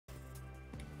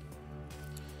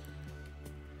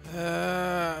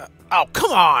Oh,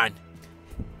 come on!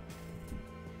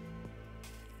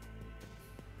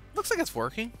 Looks like it's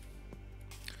working.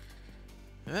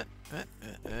 I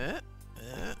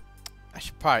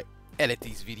should probably edit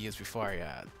these videos before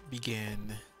I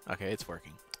begin. Okay, it's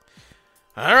working.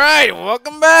 Alright,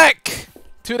 welcome back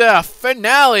to the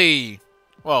finale!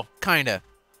 Well, kinda.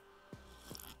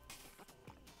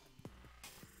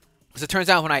 As it turns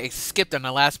out, when I skipped on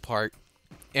the last part,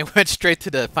 it went straight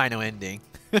to the final ending.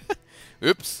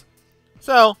 Oops.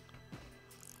 So,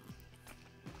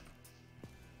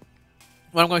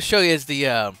 what I'm going to show you is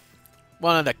the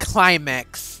one of the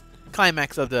climax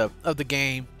of the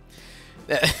game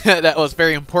that was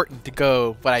very important to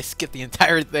go, but I skipped the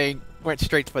entire thing, went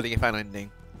straight for the final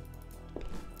ending.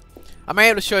 I might be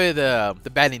able to show you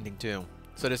the bad ending too.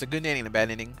 So there's a good ending and a bad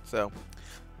ending. So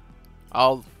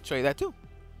I'll show you that too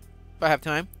if I have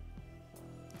time.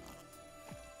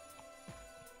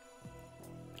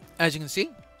 As you can see,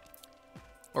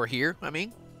 or hear, I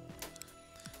mean,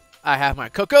 I have my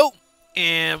cocoa,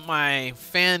 and my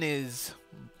fan is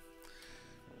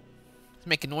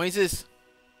making noises.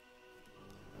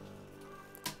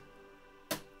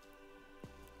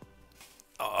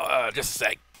 Just a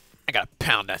sec. I gotta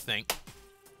pound that thing.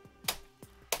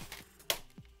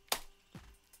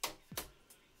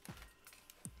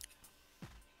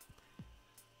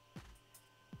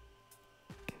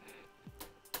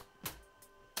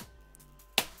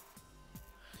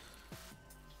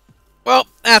 Well,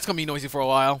 that's gonna be noisy for a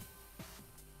while.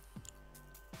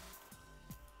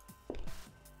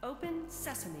 Open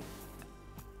sesame.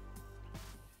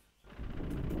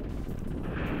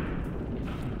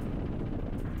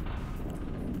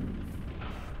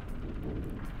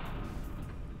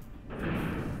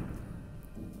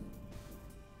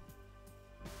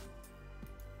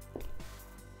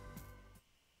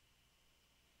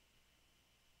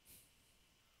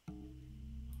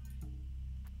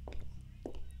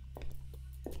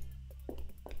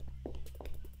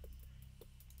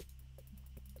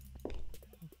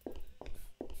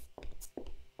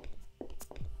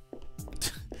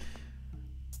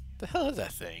 The hell is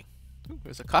that thing? Ooh,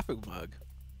 there's a coffee mug.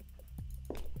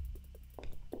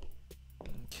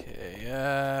 Okay,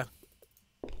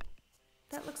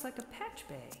 That looks like a patch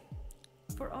bay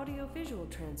for audio-visual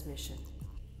transmission.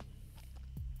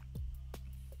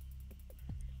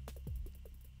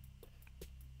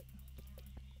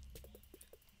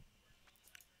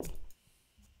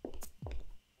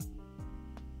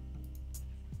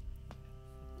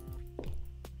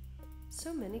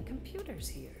 So many computers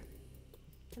here.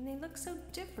 And they look so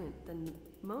different than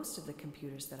most of the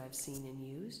computers that I've seen and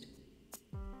used.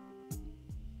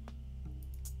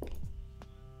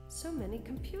 So many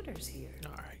computers here.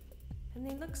 alright. And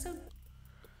they look so...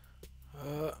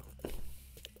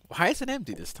 Why is it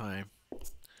empty this time?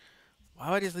 Why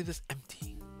would I just leave this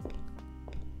empty?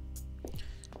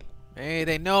 Hey,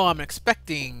 they know I'm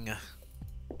expecting.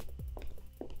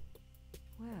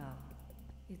 Well,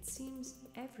 it seems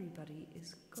everybody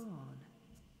is gone.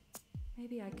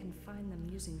 Maybe I can find them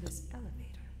using this elevator.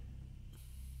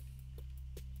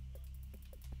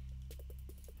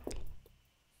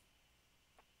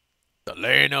 The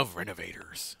land of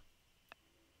renovators.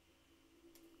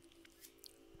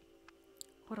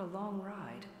 What a long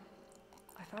ride.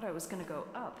 I thought I was gonna go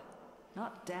up,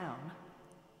 not down.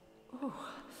 Oh,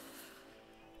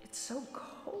 it's so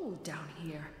cold down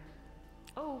here.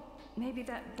 Oh, maybe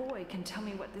that boy can tell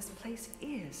me what this place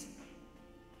is.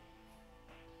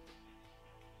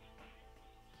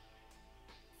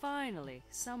 Finally,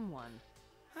 someone.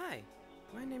 Hi,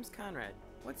 my name's Conrad.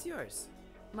 What's yours?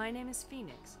 My name is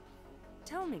Phoenix.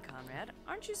 Tell me, Conrad,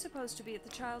 aren't you supposed to be at the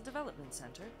Child Development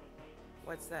Center?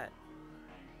 What's that?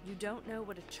 You don't know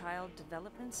what a Child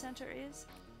Development Center is?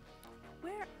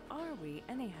 Where are we,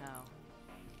 anyhow?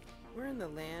 We're in the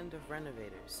land of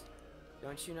renovators.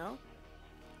 Don't you know?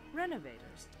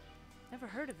 Renovators? Never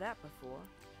heard of that before.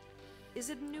 Is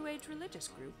it a New Age religious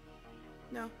group?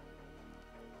 No,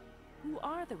 Who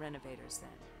are the renovators, then?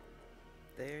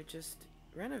 they're just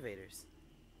renovators.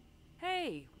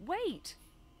 Hey, wait!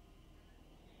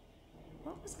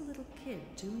 What was a little kid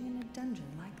doing in a dungeon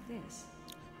like this?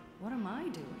 What am I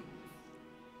doing?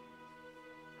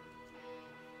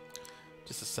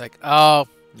 Just a sec. Oh,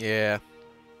 yeah.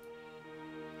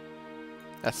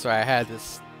 That's why I had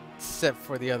this set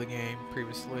for the other game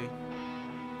previously.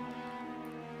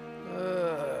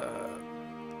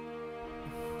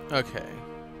 Okay.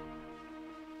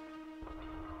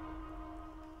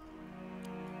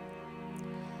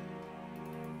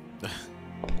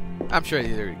 I'm sure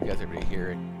you guys already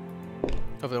hear it.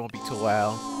 Hopefully it won't be too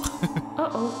loud.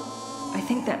 Uh-oh. I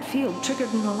think that field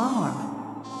triggered an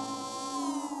alarm.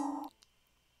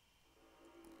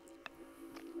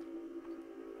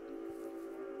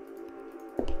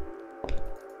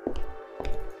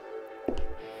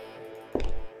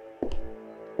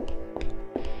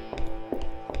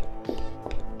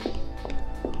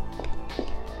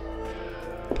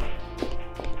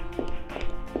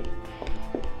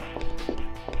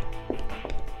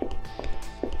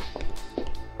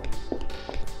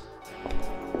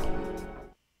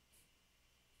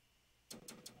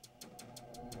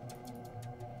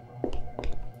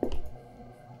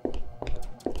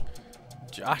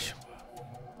 Joshua.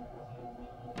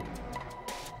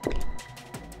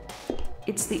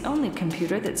 It's the only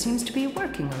computer that seems to be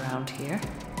working around here.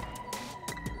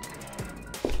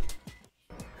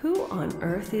 Who on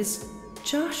earth is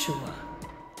Joshua?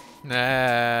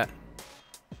 Nah.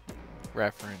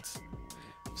 Reference.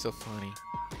 So funny.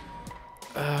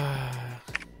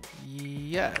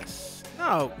 Yes.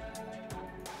 No.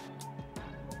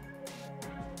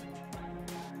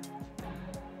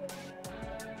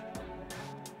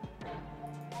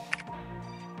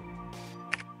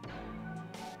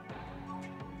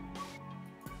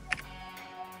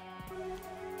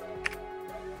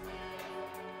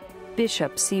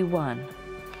 Bishop C1.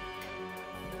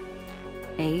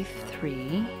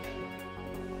 A3.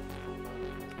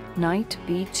 Knight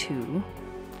B2.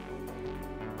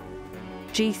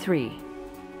 G3.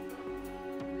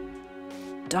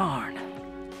 Darn.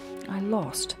 I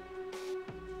lost.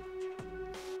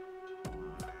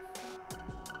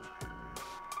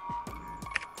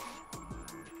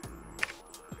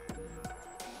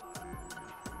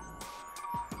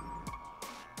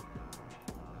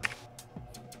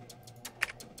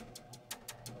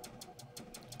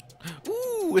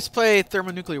 Ooh, let's play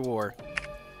thermonuclear war.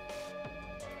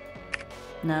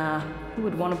 Nah, who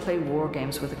would want to play war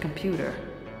games with a computer?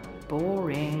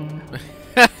 Boring.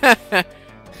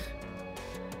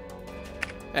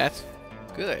 That's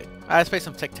good. Let's play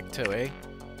some Tic-Tac-Toe, eh?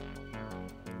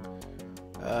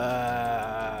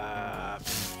 I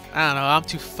don't know. I'm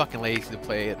too fucking lazy to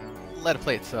play it. Let it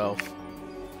play itself.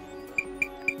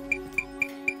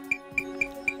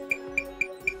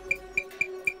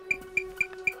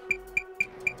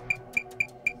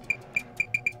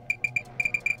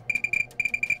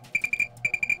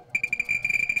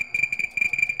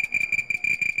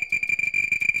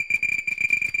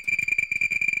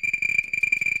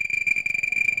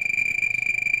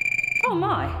 Oh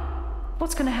my!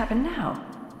 What's gonna happen now?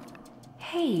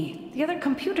 Hey, the other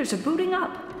computers are booting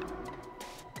up.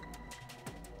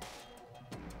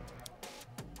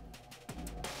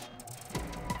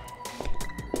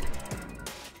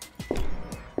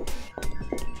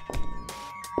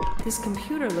 This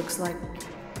computer looks like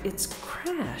it's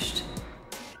crashed.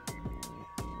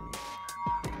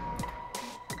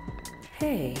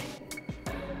 Hey,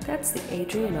 that's the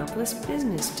Adrianopolis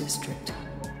Business District.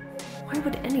 Why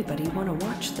would anybody want to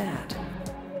watch that?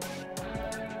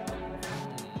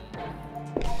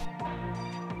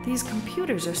 These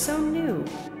computers are so new.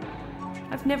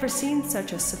 I've never seen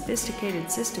such a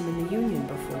sophisticated system in the Union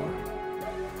before.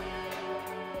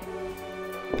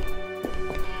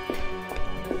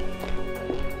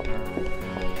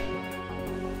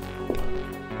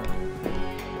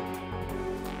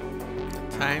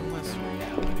 Timeless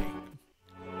reality.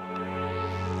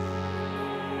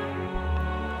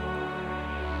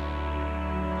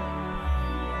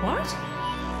 What?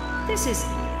 This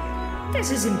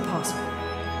is impossible.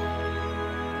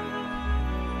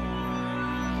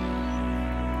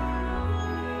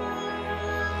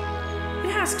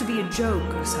 It has to be a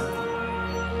joke or something.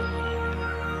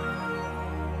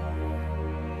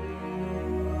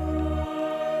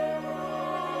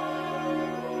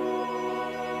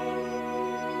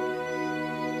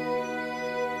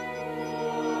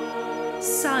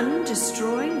 Sun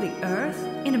destroying the Earth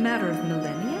in a matter of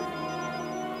millennia?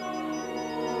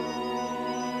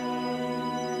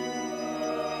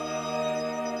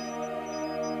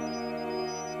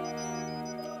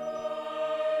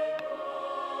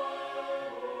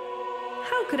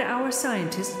 How could our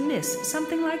scientists miss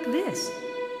something like this?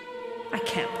 I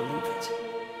can't believe it.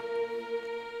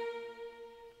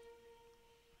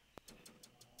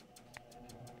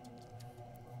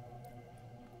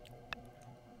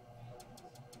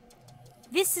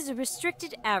 This is a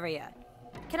restricted area.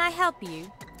 Can I help you?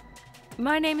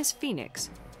 My name is Phoenix.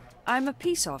 I'm a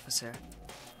peace officer.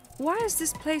 Why is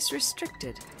this place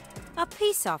restricted? A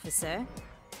peace officer?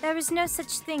 There is no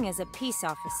such thing as a peace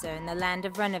officer in the land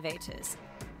of renovators.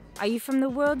 Are you from the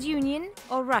World Union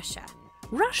or Russia?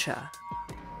 Russia?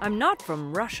 I'm not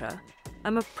from Russia.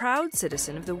 I'm a proud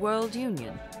citizen of the World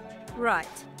Union. Right.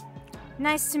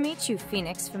 Nice to meet you,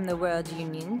 Phoenix from the World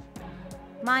Union.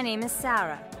 My name is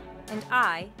Sarah, and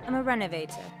I am a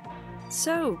renovator.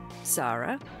 So,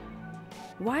 Sarah,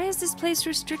 why is this place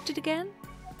restricted again?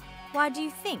 Why do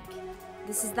you think?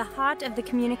 This is the heart of the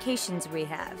communications we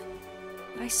have.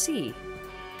 I see.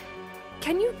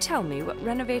 Can you tell me what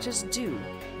renovators do?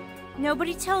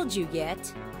 Nobody told you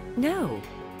yet. No.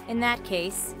 In that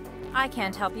case, I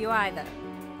can't help you either.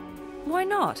 Why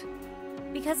not?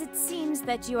 Because it seems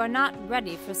that you are not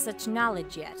ready for such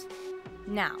knowledge yet.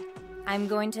 Now, I'm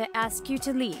going to ask you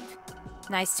to leave.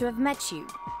 Nice to have met you,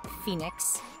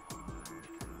 Phoenix.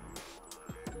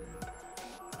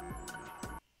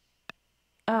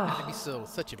 She's so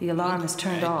such a The alarm is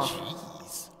turned off.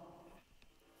 Jeez.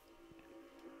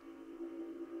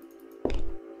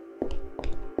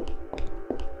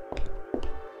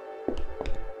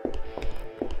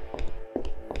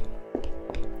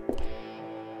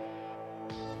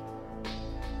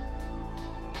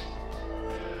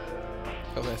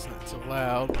 Oh, that's not so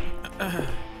loud.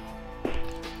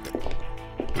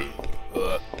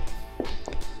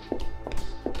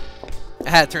 I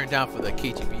had it turned down for the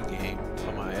KGB game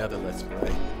on my other Let's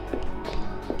Play.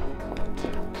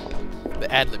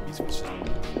 The ad-lib music was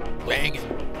just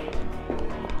banging.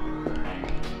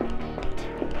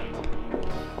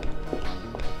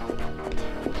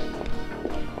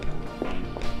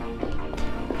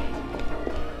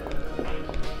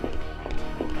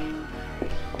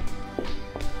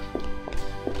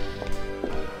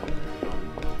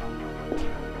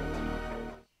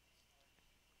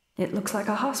 It looks like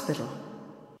a hospital.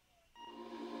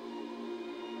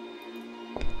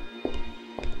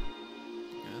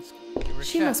 Let's give her a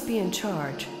She check. must be in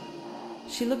charge.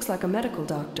 She looks like a medical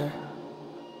doctor.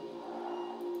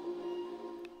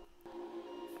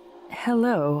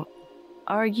 Hello.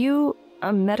 Are you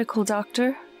a medical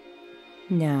doctor?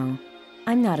 No,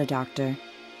 I'm not a doctor.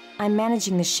 I'm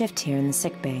managing the shift here in the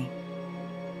sick bay.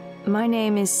 My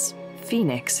name is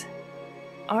Phoenix.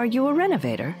 Are you a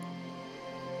renovator?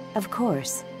 Of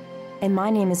course. And my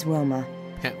name is Wilma.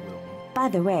 Pet Wilma. By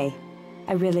the way,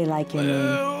 I really like your name.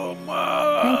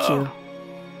 Wilma! Thank you.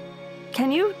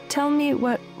 Can you tell me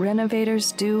what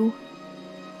renovators do?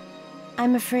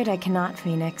 I'm afraid I cannot,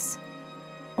 Phoenix.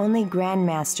 Only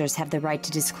Grandmasters have the right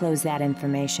to disclose that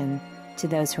information to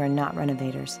those who are not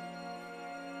renovators.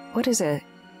 What is a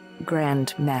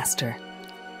Grand Master?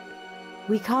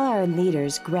 We call our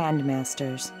leaders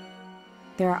Grandmasters.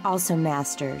 There are also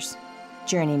masters,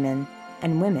 journeymen,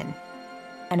 and women,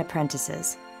 and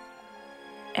apprentices.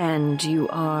 And you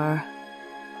are...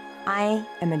 I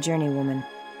am a journeywoman.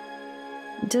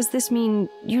 Does this mean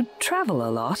you travel a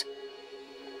lot?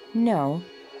 No,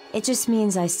 it just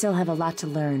means I still have a lot to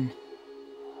learn.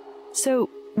 So,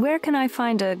 where can I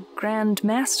find a Grand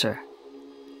Master?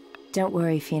 Don't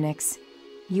worry, Phoenix.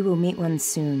 You will meet one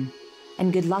soon,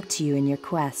 and good luck to you in your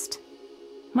quest.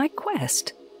 My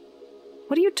quest?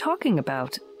 What are you talking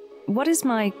about? What is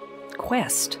my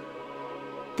quest?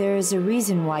 There is a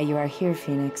reason why you are here,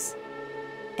 Phoenix.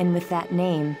 And with that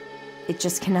name, it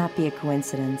just cannot be a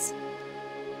coincidence.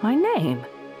 My name?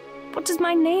 What does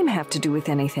my name have to do with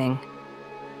anything?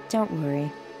 Don't worry.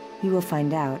 You will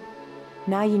find out.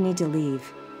 Now you need to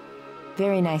leave.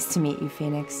 Very nice to meet you,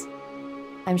 Phoenix.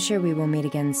 I'm sure we will meet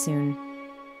again soon.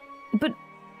 But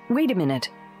wait a minute.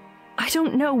 I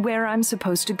don't know where I'm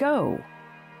supposed to go.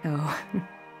 Oh,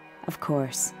 of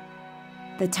course.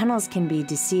 The tunnels can be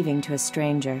deceiving to a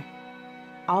stranger.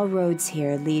 All roads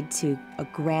here lead to a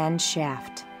grand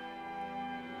shaft.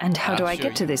 And how do I'll I show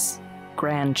get to you. this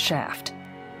grand shaft?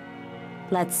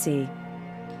 Let's see.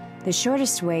 The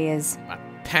shortest way is My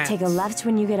pants. take a left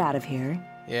when you get out of here,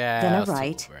 Yeah. then a I was too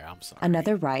right, over. I'm sorry.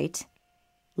 another right,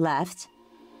 left,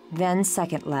 then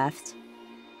second left,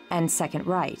 and second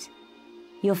right.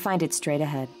 You'll find it straight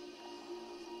ahead.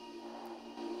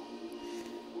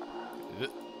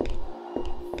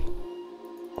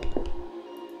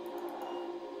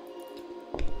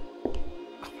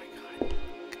 Oh my god.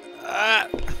 Ah.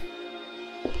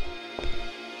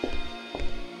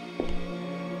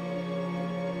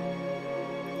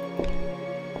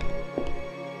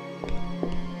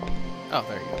 Oh,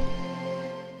 there you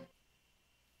go.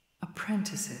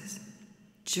 Apprentices,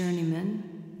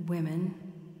 journeymen, women.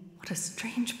 What a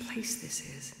strange place this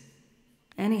is.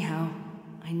 Anyhow,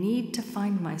 I need to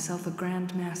find myself a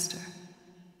Grand Master.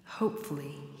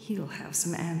 Hopefully, he'll have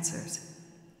some answers.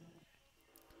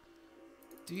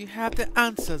 Do you have the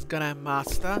answers,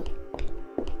 Grandmaster?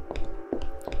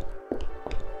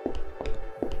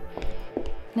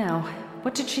 Now,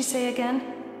 what did she say again?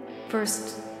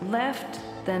 First left,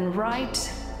 then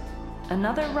right,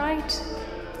 another right,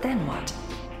 then what?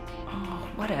 Oh,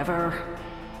 whatever.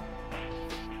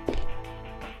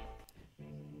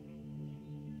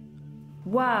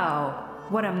 Wow,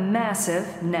 what a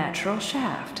massive natural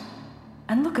shaft.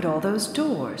 And look at all those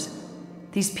doors.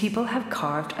 These people have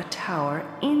carved a tower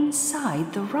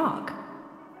inside the rock.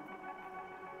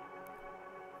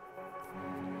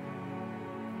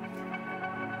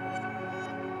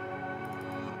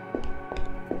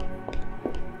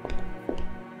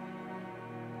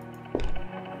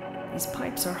 These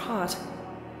pipes are hot.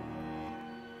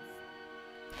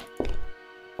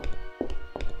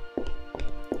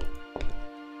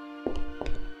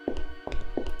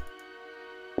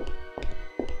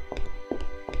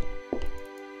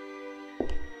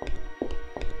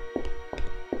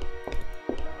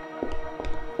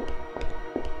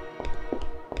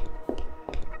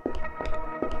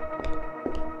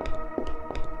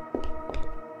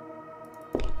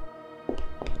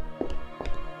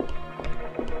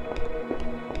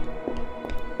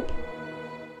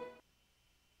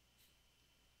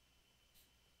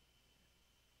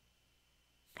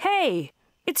 Hey,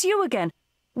 it's you again.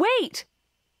 Wait!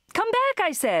 Come back,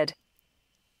 I said.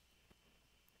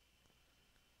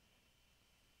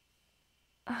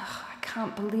 I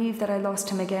can't believe that I lost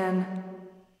him again.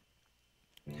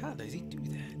 How does he do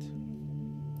that?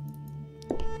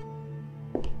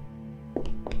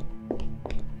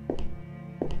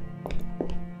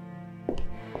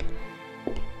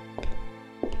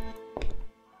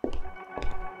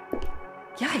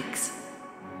 Yikes!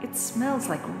 It smells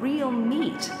like real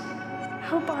meat.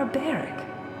 How barbaric.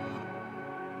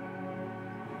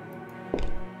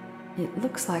 It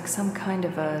looks like some kind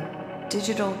of a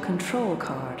digital control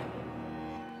card.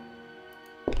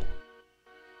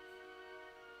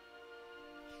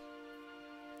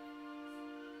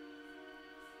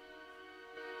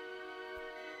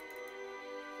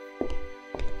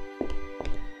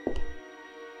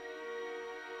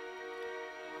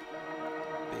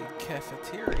 Big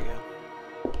cafeteria.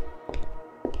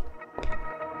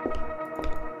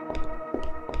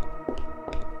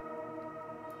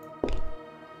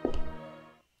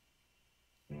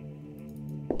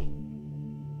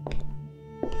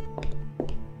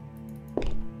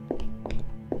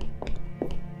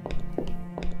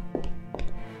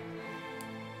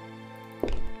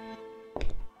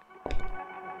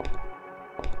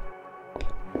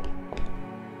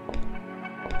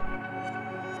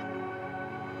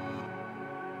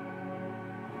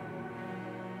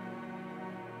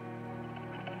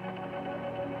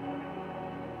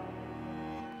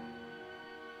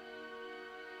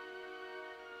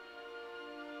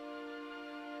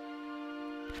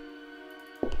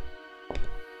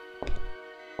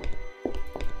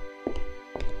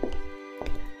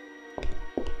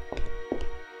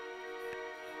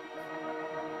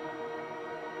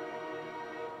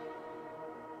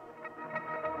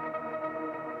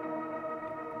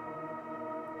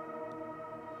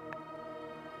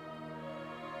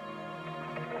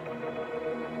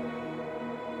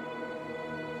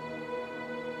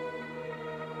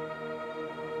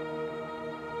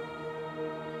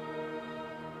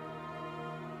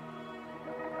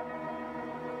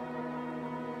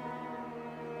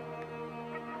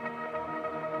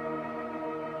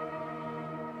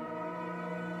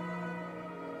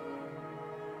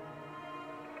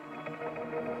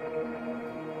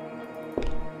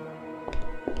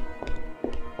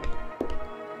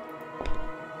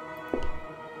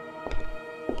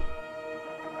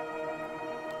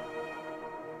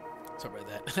 Sorry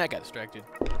about that. I got distracted.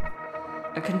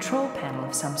 A control panel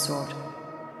of some sort.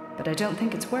 But I don't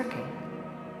think it's working.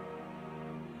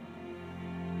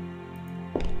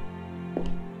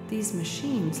 These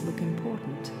machines look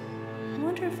important. I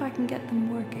wonder if I can get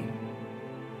them working.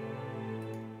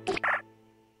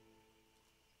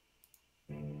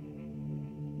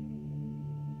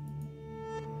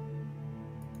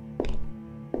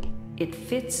 It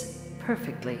fits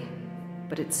perfectly,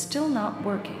 but it's still not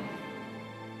working.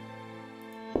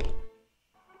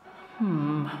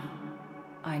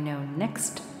 I know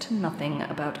next to nothing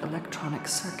about electronic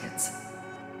circuits.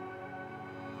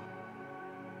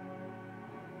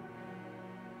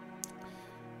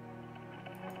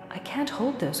 I can't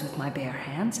hold those with my bare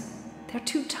hands. They're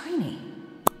too tiny.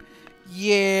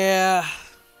 Yeah.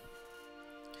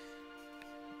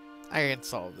 I can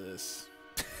solve this.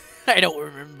 I don't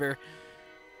remember.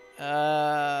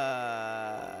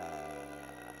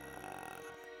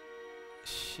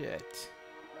 Shit.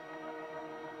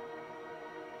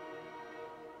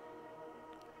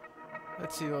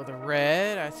 Let's see. Oh, the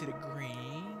red. I see the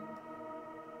green.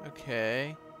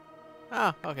 Okay.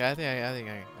 Oh, okay. I think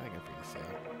I figured this out.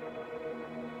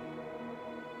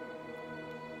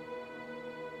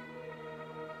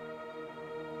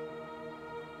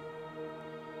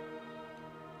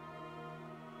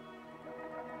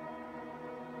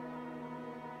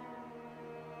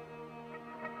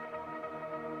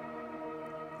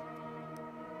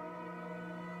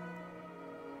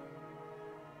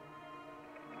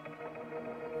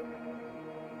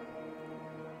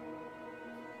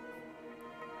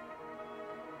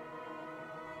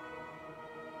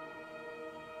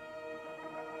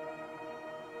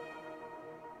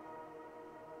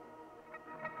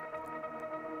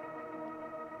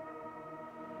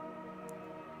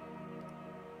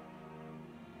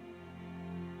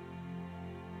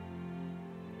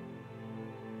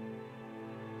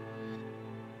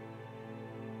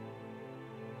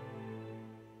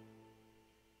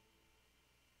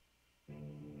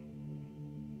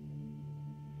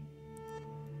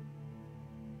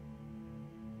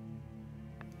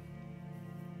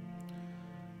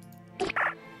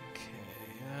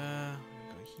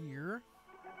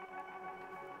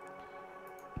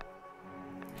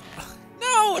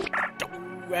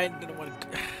 I don't want to.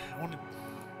 I want to.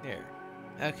 There.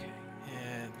 Okay.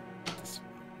 And this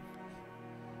one.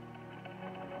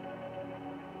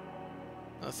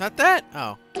 No, it's not that.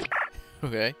 Oh.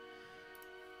 Okay.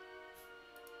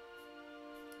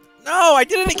 No, I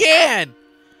did it again.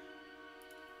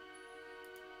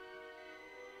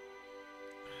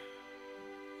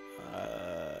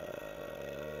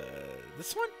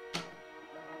 This one?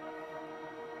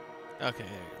 Okay,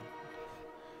 there you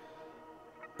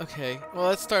go. Okay, well,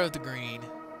 let's start with the green.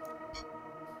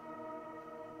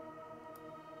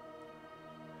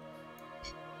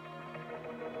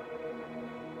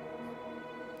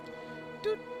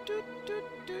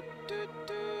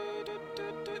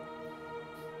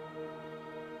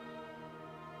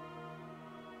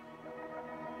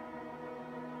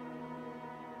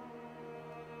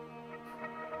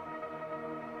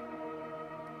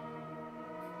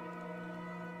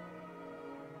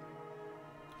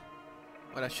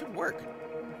 Well, that should work.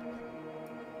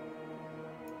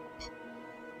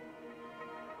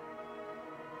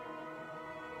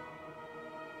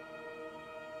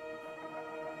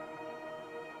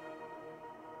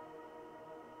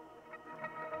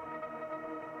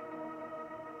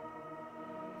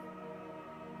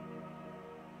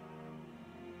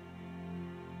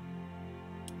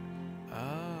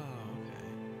 Oh, okay.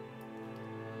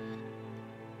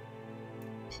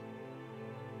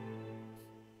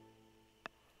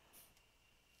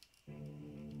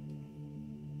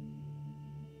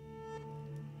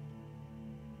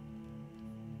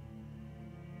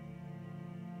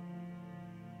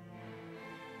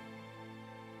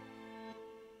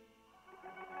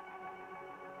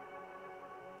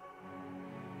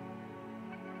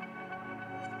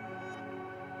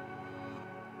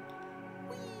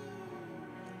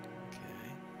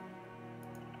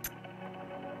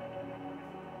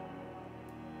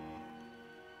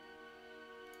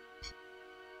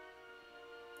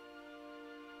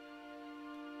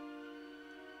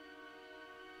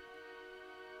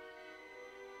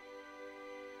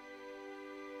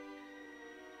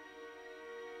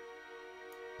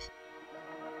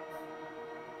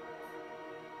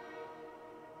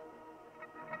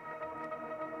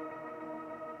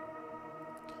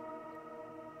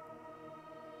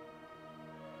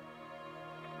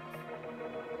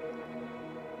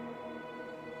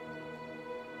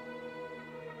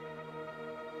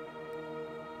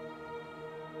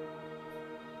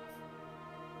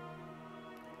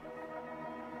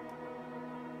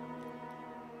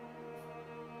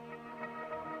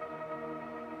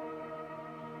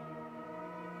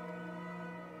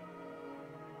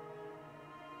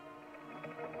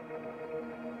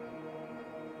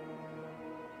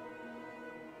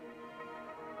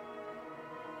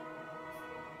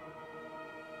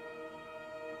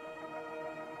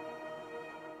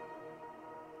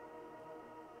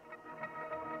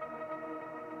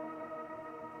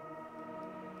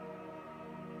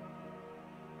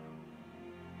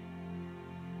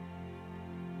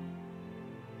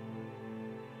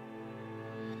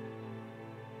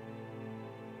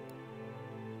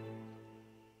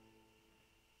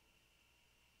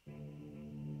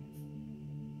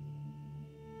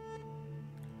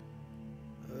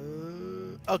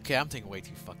 Okay. Okay, I'm taking way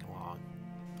too fucking long.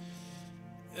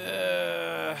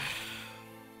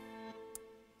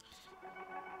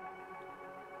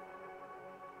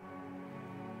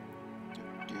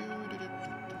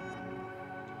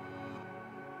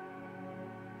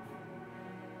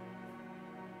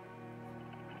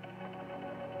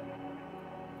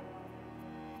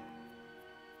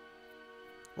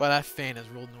 Well, that fan is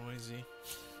real noisy.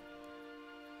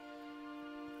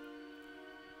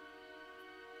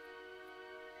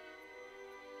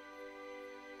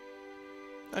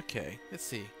 Okay, let's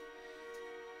see.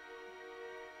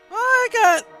 I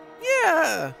got...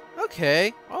 Yeah!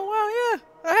 Okay. Oh, wow,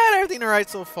 yeah. I had everything right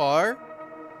so far.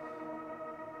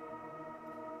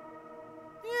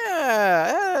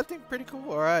 Yeah, I think pretty cool.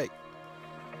 Alright.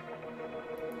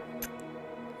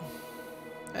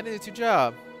 I did a good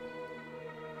job.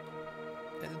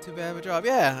 I didn't too bad of a job.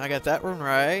 Yeah, I got that one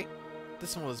right.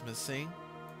 This one was missing.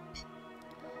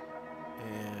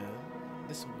 And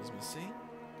this one was missing.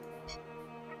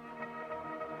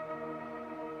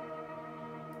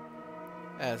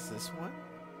 As this one.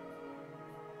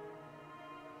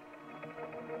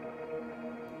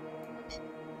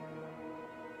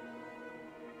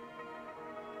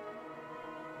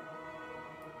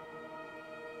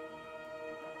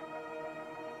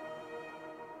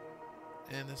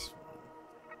 And this one.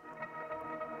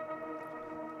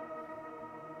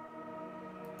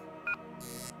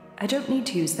 I don't need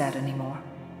to use that anymore.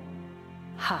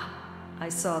 Ha! I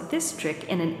saw this trick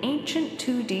in an ancient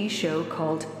 2D show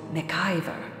called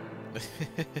MacIver.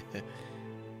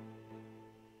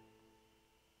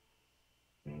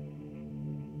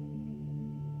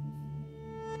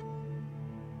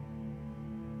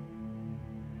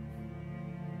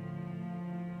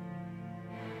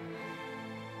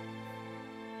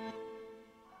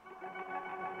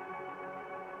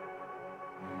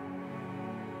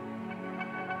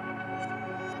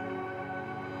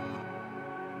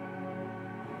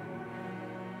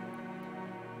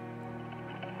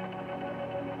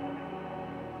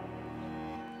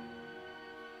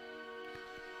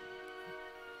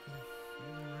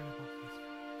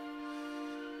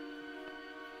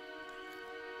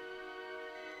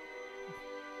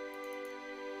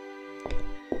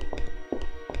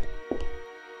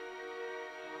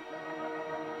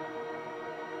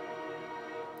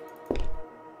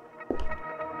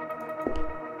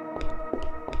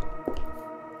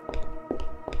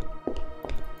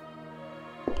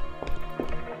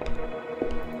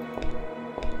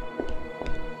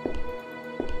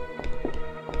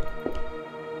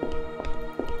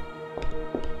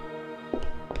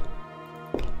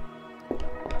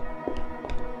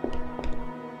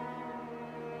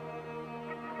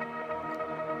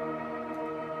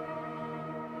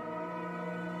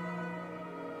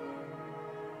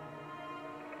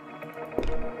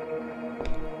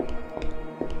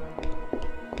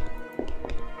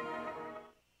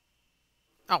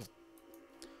 Oh.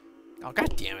 Oh,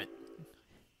 god damn it.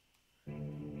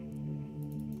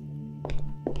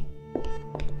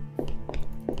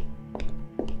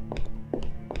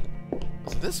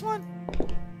 Was it this one?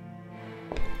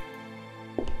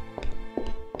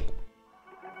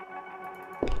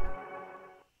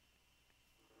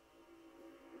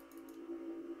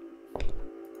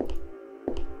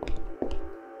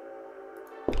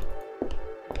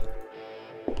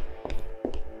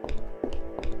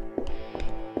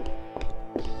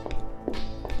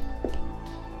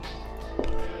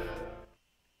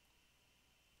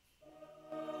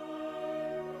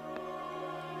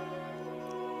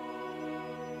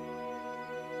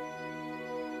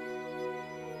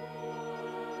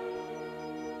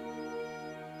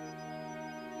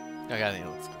 I got the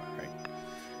old scar, right?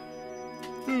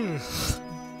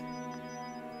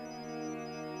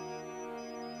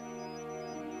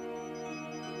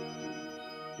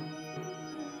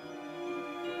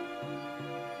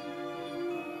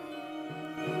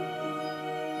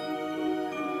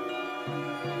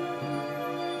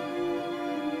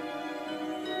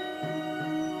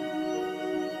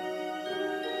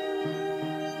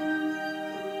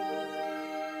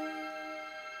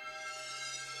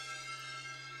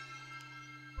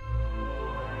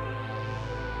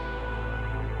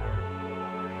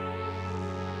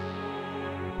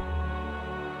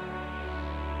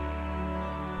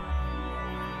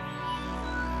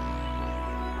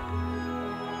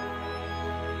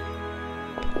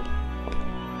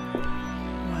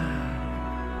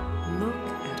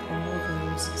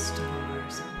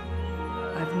 Stars.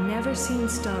 I've never seen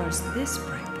stars this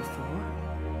bright before.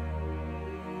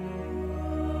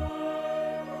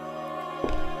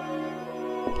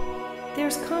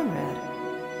 There's Conrad.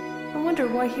 I wonder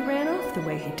why he ran off the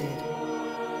way he did.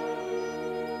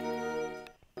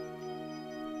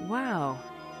 Wow.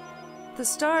 The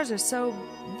stars are so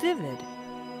vivid.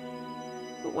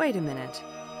 But wait a minute.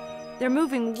 They're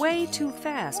moving way too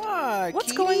fast.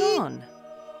 What's going on?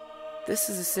 This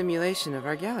is a simulation of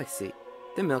our galaxy,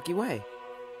 the Milky Way.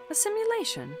 A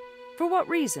simulation? For what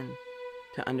reason?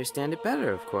 To understand it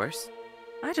better, of course.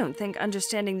 I don't think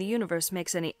understanding the universe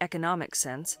makes any economic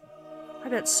sense. I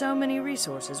bet so many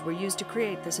resources were used to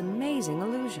create this amazing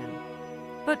illusion.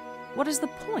 But what is the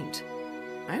point?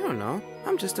 I don't know.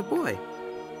 I'm just a boy.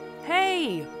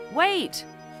 Hey, wait!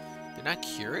 You're not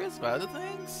curious about other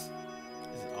things?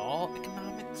 Is it all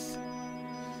economics?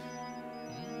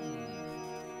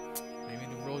 Maybe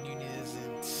the world union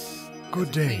isn't... Good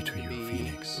as day it to claimed you, be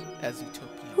Phoenix. As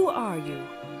utopian. Who are you?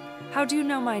 How do you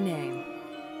know my name?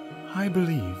 I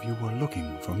believe you were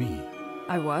looking for me.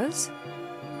 I was?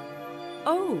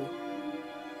 Oh.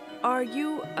 Are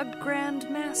you a Grand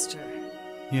Master?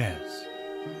 Yes.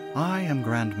 I am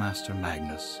Grandmaster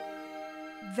Magnus.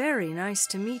 Very nice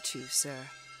to meet you, sir.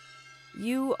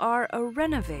 You are a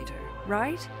renovator,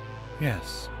 right?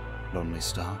 Yes, Lonely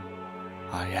Star.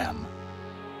 I am.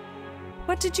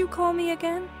 What did you call me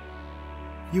again?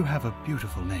 You have a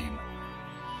beautiful name.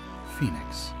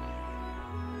 Phoenix.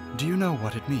 Do you know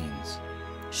what it means?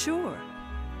 Sure.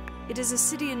 It is a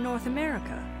city in North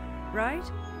America, right?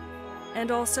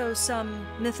 And also some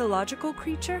mythological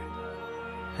creature?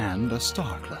 And a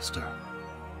star cluster.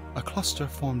 a cluster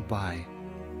formed by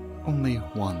only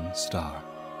one star.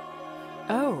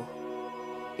 Oh,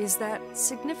 is that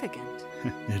significant?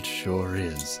 It sure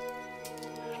is.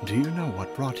 Do you know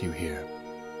what brought you here?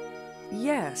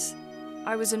 Yes.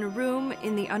 I was in a room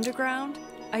in the underground.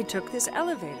 I took this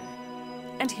elevator.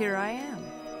 And here I am.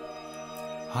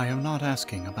 I am not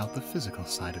asking about the physical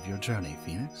side of your journey,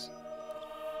 Phoenix.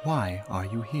 Why are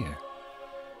you here?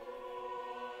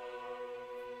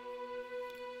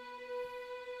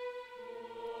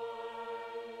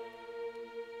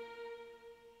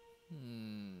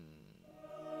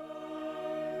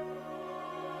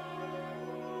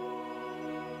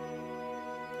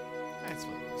 Let's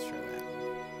try that.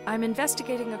 I'm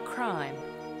investigating a crime,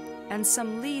 and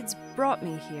some leads brought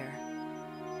me here.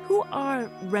 Who are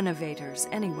renovators,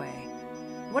 anyway?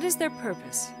 What is their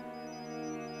purpose?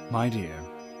 My dear,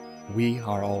 we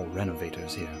are all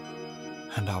renovators here,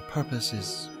 and our purpose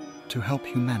is to help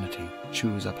humanity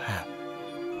choose a path.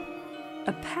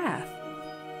 A path?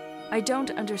 I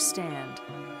don't understand.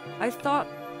 I thought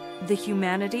the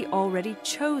humanity already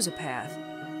chose a path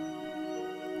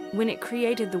when it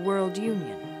created the World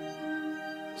Union.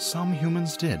 Some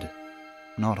humans did,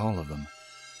 not all of them.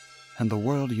 And the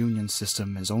World Union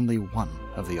system is only one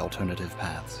of the alternative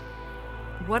paths.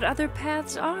 What other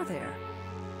paths are there?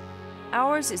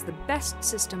 Ours is the best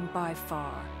system by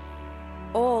far.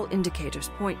 All indicators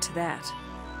point to that.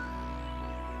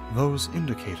 Those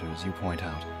indicators you point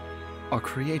out are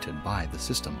created by the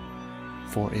system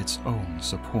for its own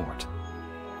support.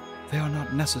 They are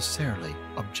not necessarily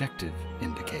objective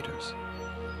indicators.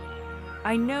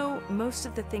 I know most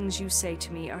of the things you say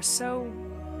to me are so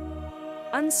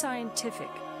unscientific,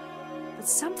 but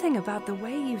something about the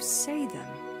way you say them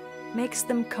makes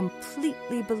them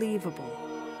completely believable.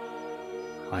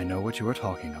 I know what you are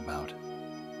talking about.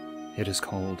 It is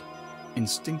called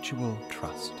instinctual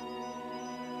trust.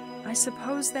 I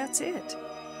suppose that's it.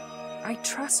 I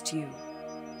trust you.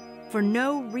 For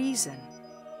no reason.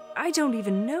 I don't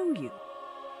even know you.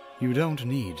 You don't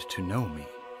need to know me.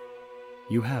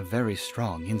 You have very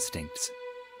strong instincts,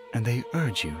 and they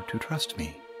urge you to trust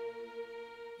me.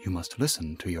 You must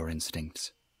listen to your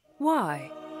instincts.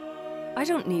 Why? I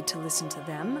don't need to listen to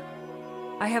them.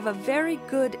 I have a very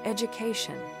good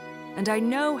education, and I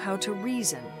know how to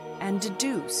reason and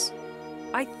deduce.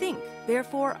 I think,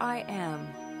 therefore I am.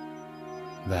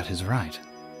 That is right.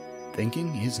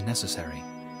 Thinking is necessary,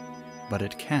 but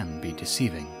it can be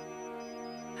deceiving.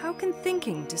 How can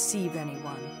thinking deceive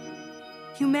anyone?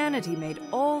 Humanity made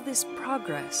all this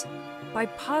progress by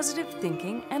positive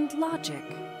thinking and logic.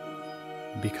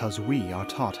 Because we are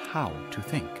taught how to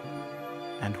think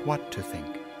and what to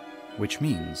think, which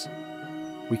means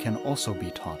we can also be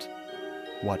taught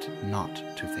what not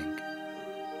to think.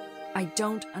 I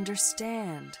don't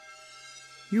understand.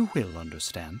 You will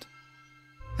understand,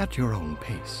 at your own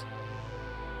pace.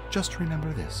 Just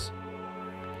remember this.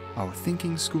 Our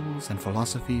thinking schools and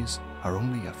philosophies are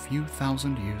only a few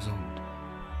thousand years old,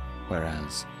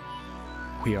 whereas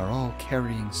we are all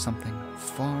carrying something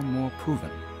far more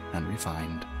proven and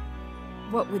refined.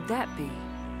 What would that be?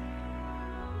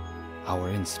 Our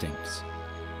instincts.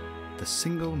 The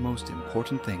single most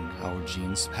important thing our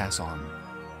genes pass on.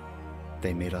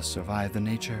 They made us survive the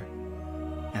nature,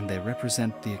 and they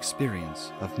represent the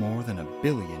experience of more than 1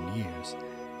 billion years.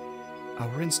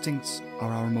 Our instincts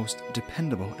are our most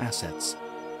dependable assets.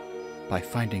 By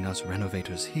finding us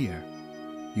renovators here,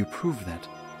 you prove that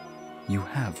you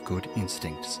have good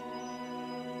instincts.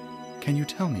 Can you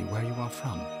tell me where you are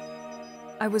from?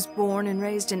 I was born and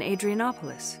raised in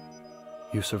Adrianopolis.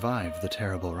 You survived the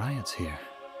terrible riots here.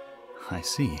 I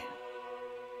see.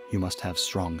 You must have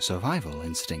strong survival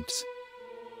instincts.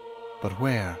 But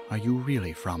where are you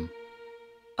really from?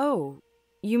 Oh,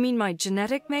 you mean my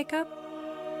genetic makeup?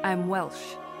 I'm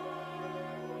Welsh.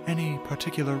 Any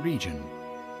particular region?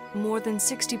 More than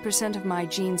 60% of my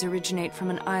genes originate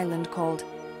from an island called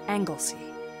Anglesey.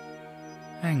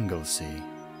 Anglesey.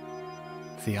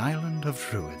 The island of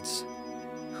druids.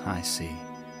 I see.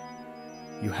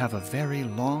 You have a very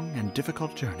long and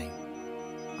difficult journey.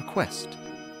 A quest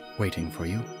waiting for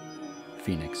you,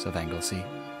 Phoenix of Anglesey.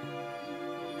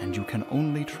 And you can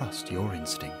only trust your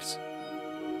instincts.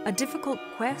 A difficult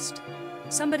quest?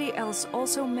 Somebody else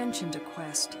also mentioned a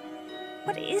quest.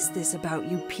 What is this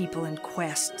about you people and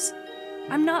quests?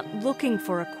 I'm not looking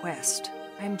for a quest.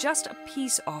 I am just a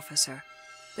peace officer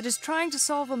that is trying to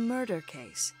solve a murder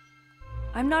case.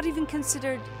 I'm not even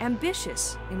considered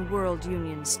ambitious in World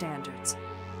Union standards.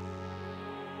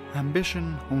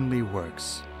 Ambition only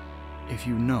works if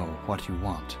you know what you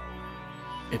want.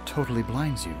 It totally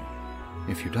blinds you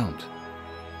if you don't.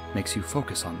 Makes you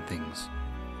focus on things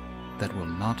that will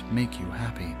not make you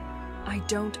happy. I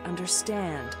don't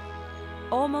understand.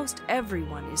 Almost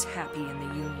everyone is happy in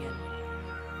the Union.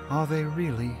 Are they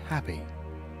really happy?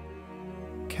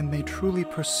 Can they truly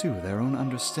pursue their own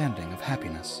understanding of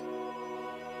happiness?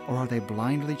 Or are they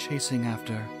blindly chasing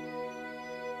after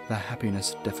the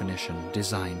happiness definition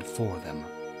designed for them?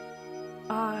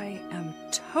 I am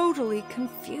totally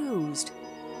confused.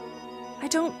 I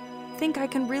don't think I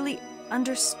can really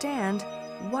understand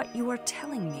what you are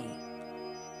telling me.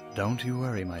 Don't you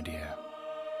worry, my dear.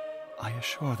 I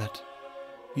assure that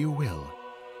you will,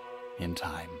 in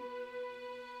time.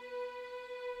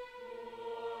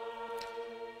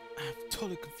 I'm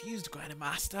totally confused,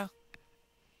 Grandmaster.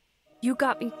 You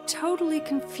got me totally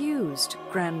confused,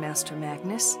 Grandmaster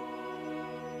Magnus.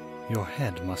 Your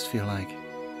head must feel like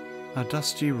a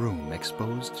dusty room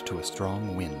exposed to a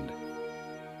strong wind.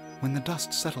 When the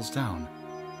dust settles down,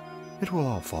 it will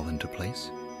all fall into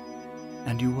place,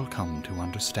 and you will come to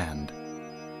understand.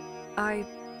 I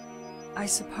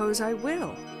suppose I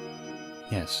will.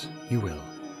 Yes, you will.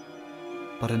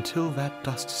 But until that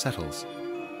dust settles,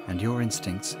 and your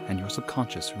instincts and your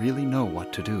subconscious really know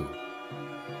what to do,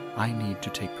 I need to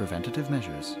take preventative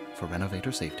measures for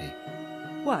renovator safety.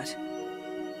 What?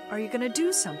 Are you gonna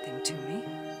do something to me?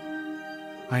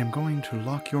 I am going to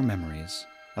lock your memories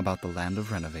about the land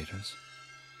of renovators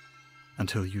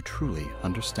until you truly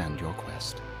understand your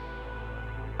quest.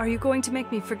 Are you going to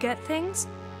make me forget things?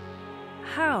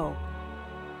 How?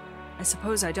 I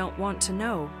suppose I don't want to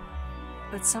know,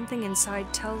 but something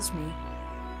inside tells me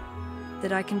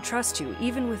that I can trust you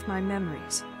even with my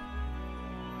memories.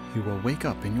 You will wake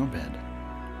up in your bed,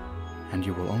 and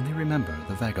you will only remember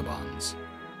the vagabonds.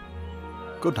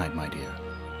 Good night, my dear,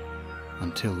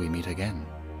 until we meet again.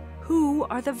 Who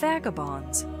are the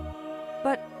vagabonds?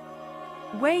 But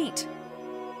wait!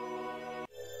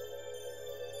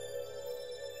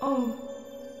 Oh,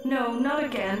 no, not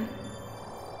again.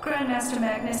 Grandmaster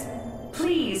Magnus,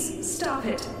 please stop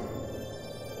it.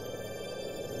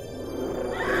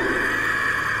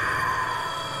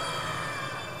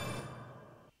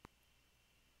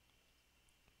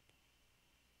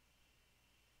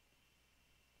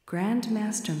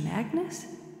 Grandmaster Magnus?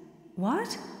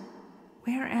 What?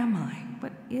 Where am I?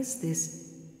 What is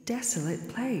this desolate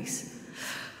place?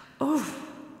 Oh,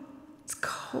 it's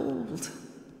cold.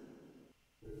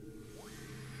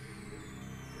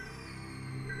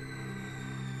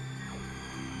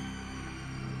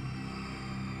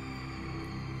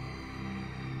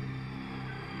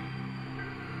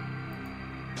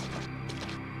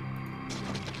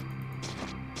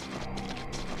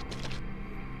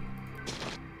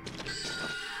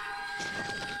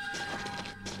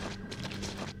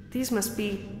 These must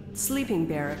be sleeping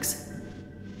barracks.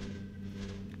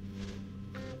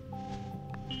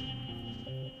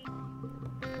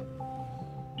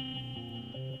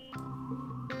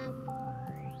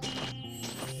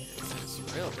 It's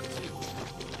real, too.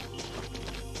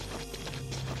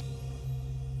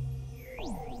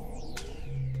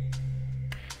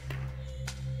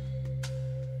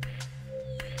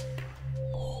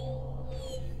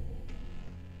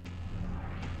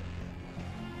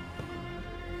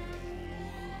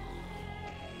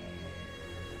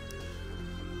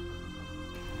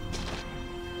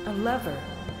 A lever.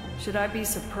 Should I be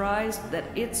surprised that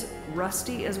it's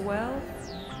rusty as well?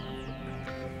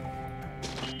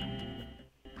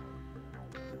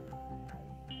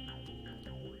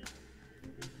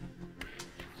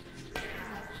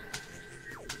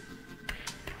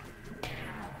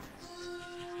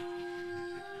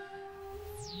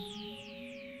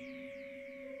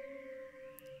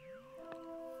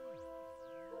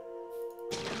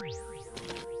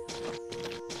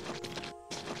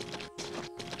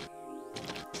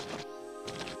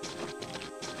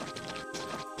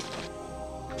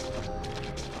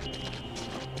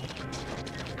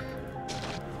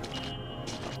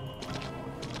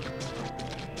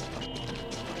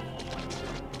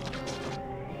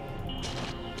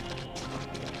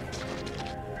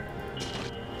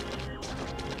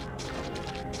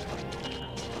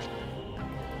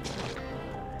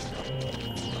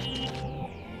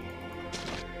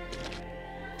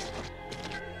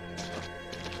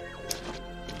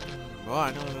 Well,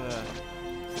 I know the...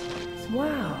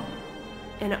 Wow,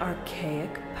 an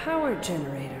archaic power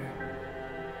generator.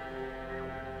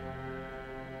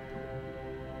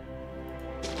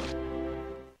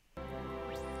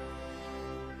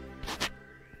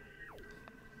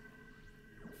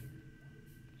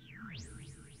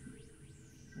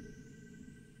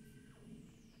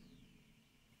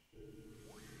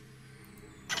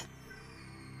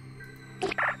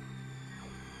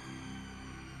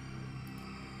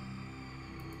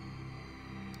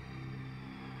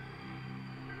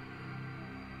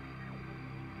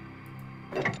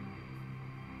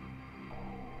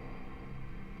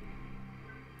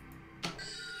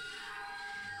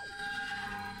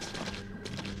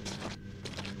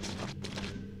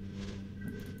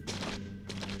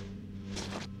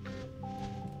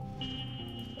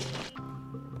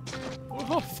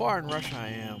 how far in Russia I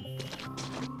am.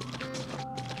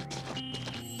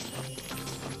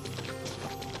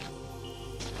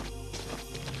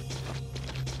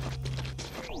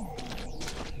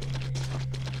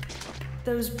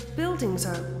 Those buildings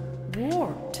are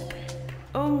warped.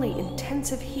 Only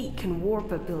intensive heat can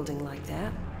warp a building like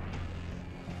that.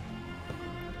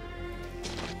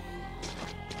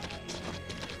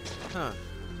 Huh.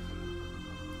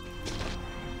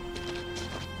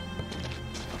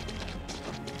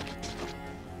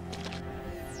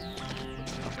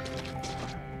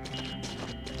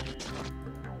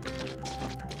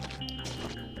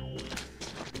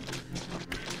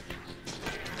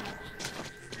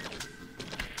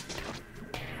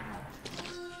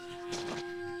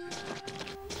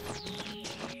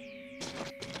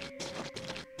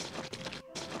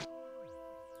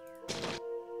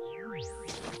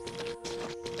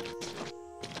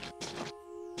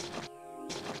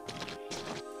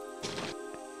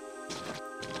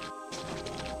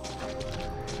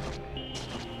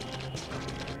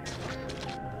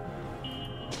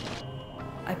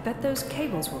 I bet those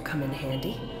cables will come in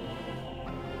handy.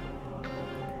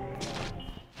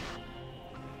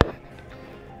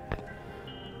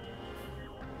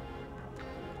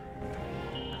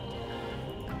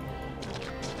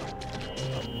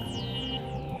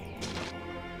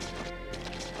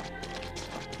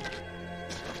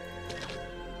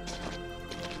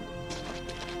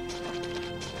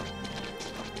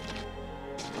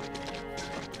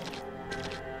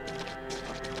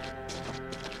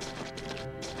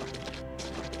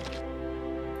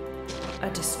 A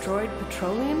destroyed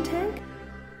petroleum tank?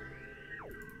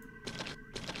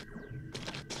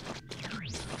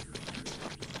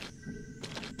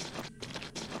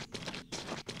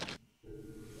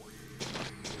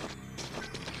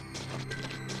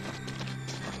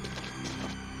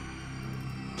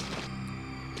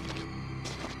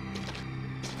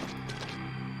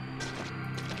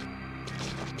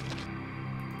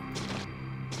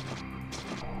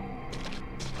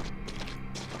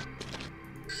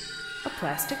 A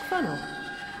plastic funnel.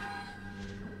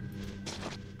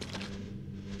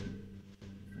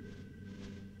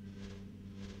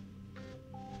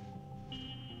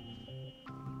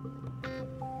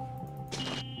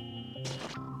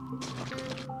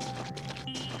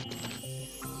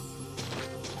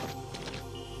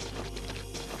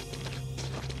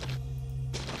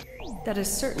 That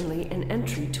is certainly an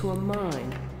entry to a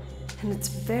mine, and it's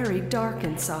very dark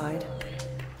inside.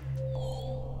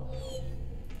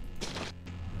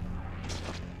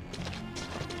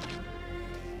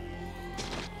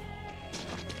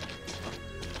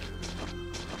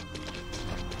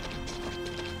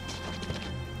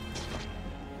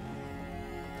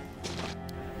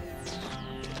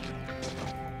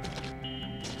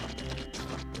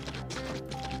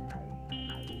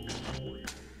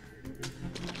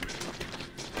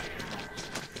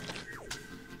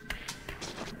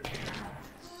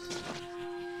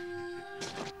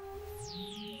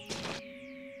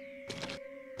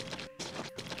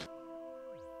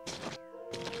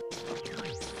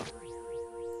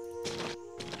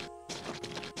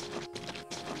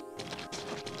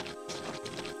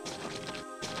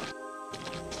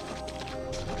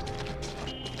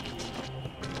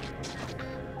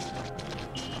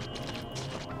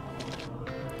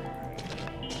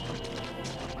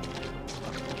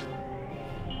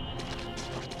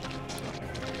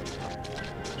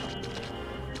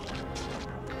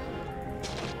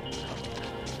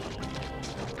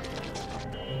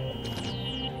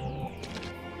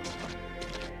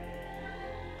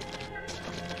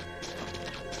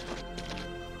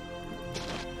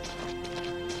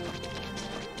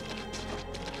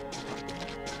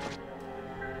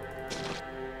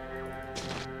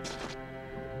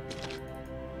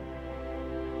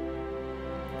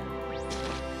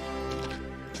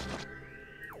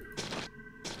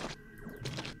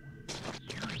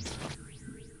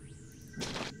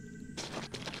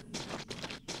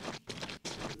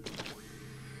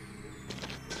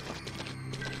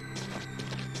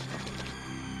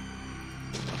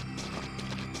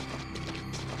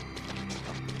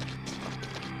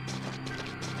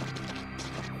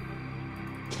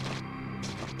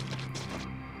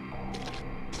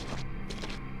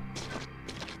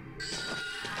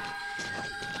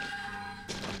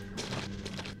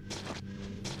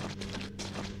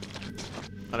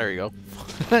 Oh, there you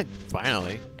go.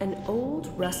 Finally. An old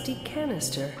rusty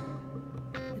canister.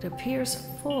 It appears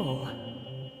full.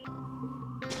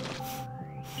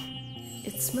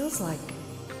 It smells like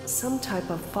some type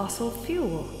of fossil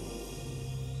fuel.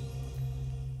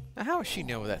 Now, how does she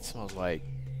know what that smells like?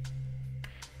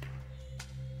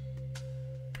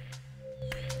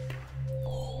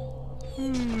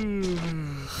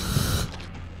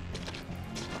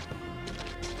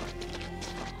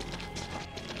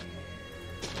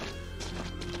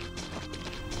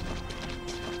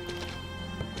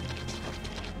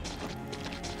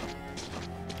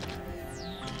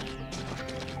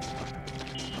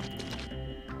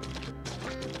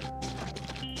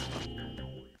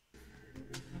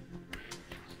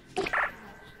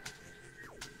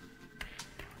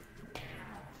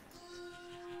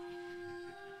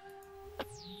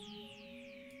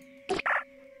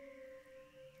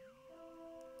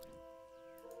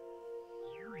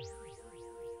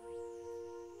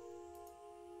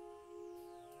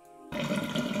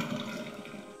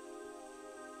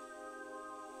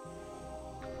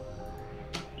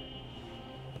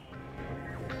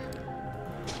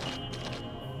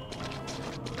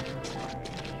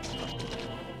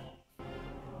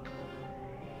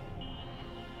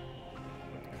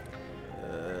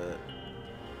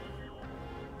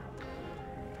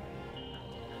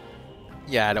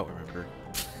 Yeah, I don't remember.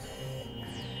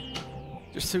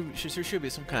 There should be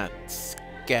some kind of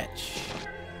sketch.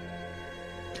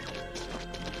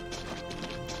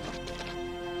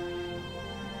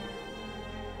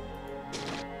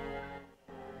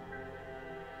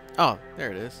 Oh,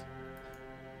 there it is.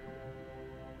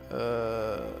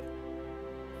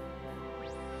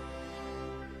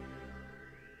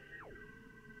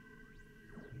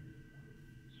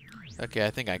 Okay,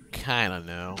 I think I kind of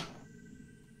know.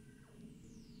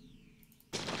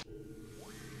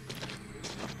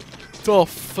 It's all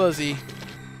fuzzy.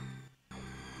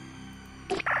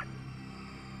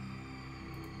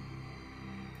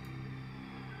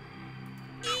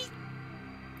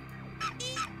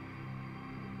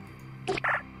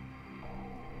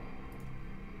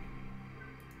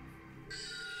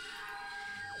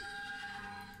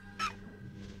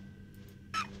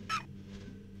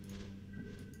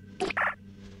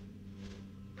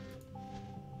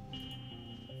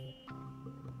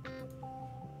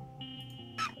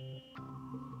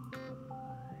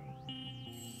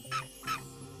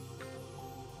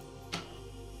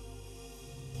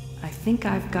 I think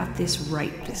I've got this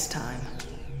right this time.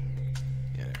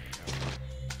 Yeah, there we go.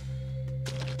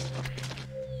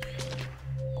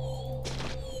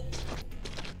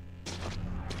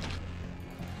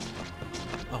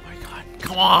 Oh my god.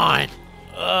 Come on!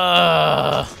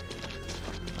 Ugh.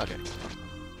 Okay.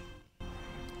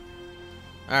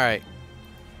 Alright.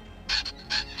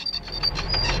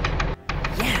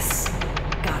 Yes!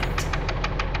 Got it.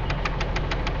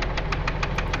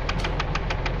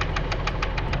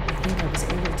 I think I was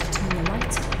able to turn the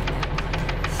lights on in that one.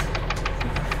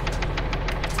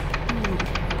 Really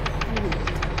cold.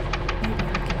 Maybe I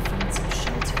can find some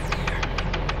shelter there.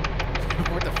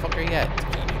 Where the fuck are you at,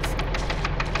 Phoenix?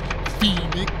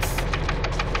 Phoenix?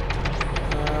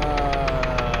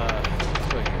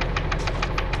 Let's go here.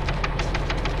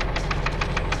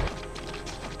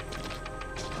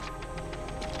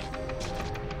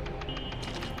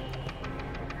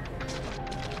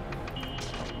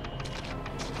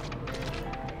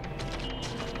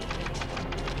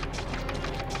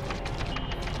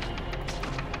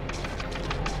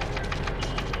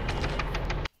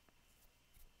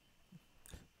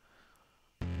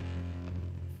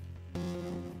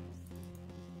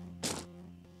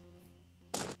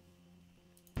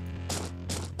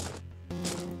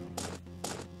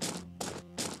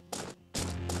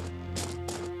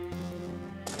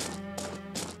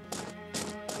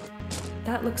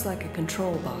 That looks like a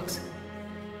control box.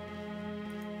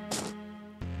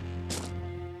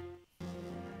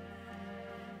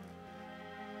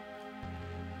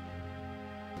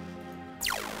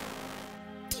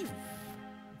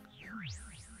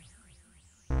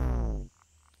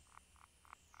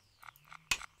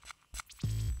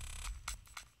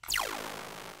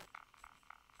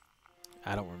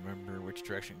 I don't remember which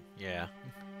direction. Yeah.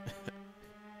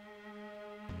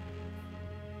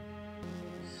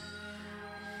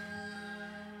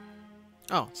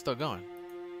 Oh, it's still going.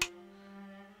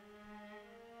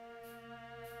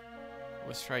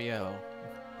 Let's try yellow.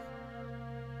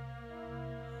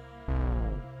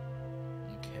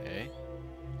 Okay.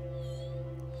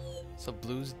 So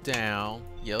blue's down,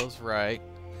 yellow's right.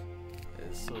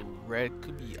 So red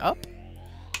could be up.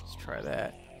 Let's try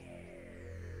that.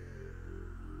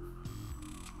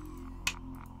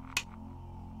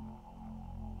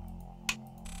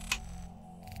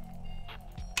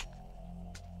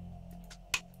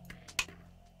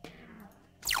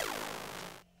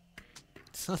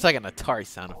 Sounds like an Atari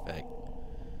sound effect.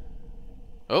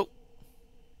 Oh.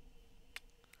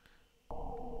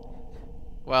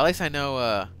 Well, at least I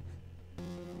know,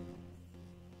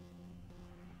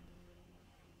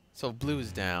 So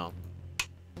blue's down.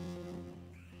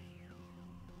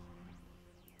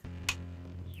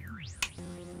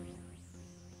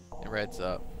 And red's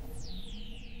up.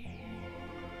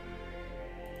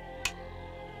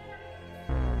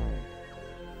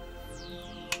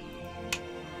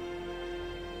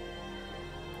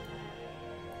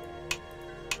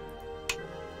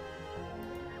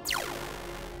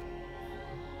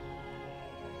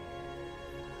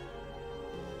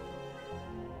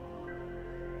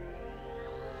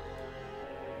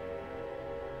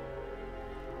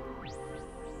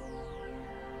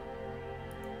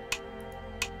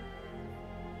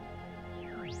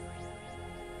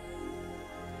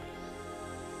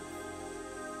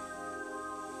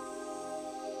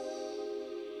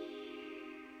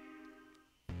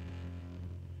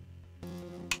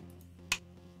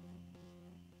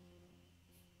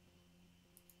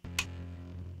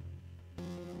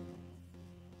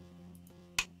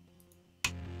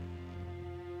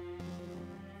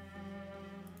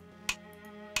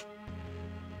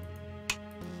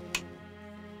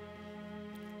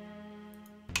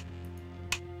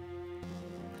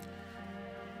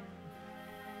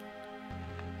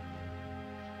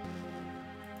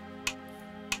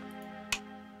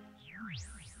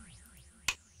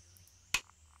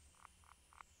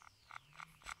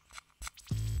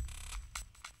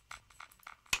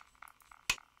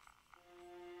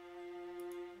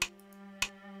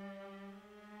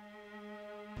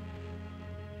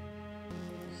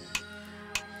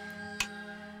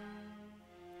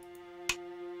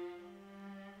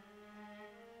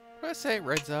 What did I say?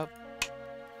 Red's up.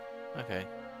 Okay.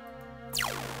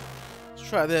 Let's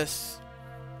try this.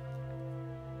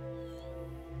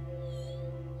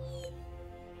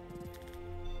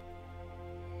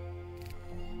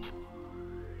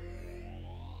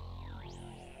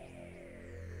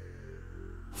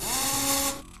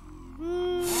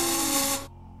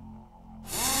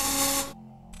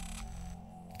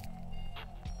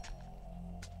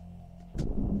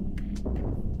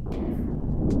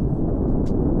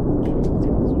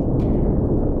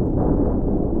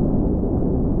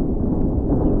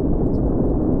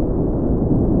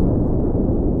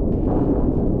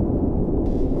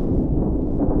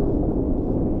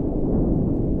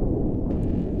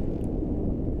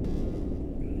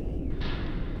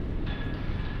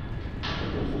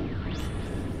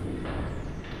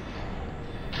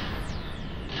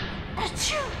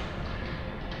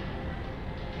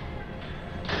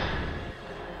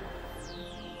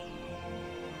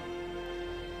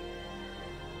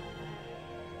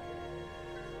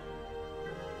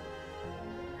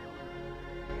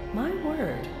 My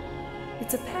word.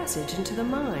 It's a passage into the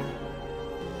mine.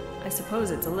 I suppose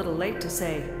it's a little late to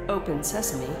say, open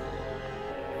sesame.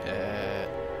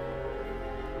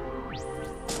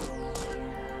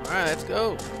 Alright, let's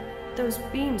go. Those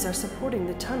beams are supporting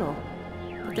the tunnel,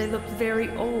 but they look very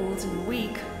old and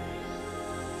weak.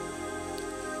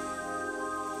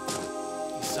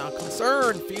 You sound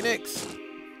concerned, Phoenix.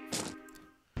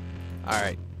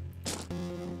 Alright.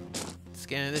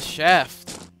 Scanning this shaft.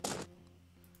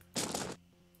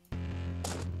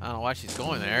 I don't know why she's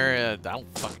going there. I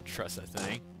don't fucking trust that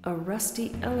thing. A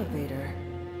rusty elevator.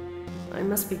 I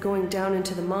must be going down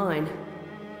into the mine.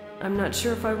 I'm not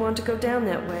sure if I want to go down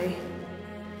that way.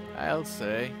 I'll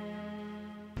say.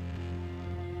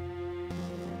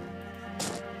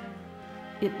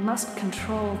 It must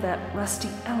control that rusty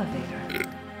elevator.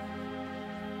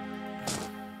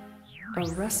 A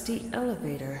rusty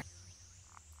elevator.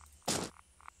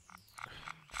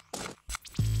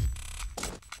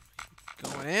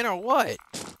 Going in or what?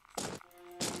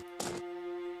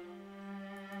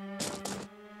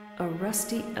 A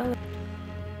rusty elevator.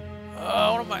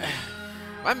 Oh, what am I?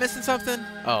 Am I missing something?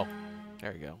 Oh,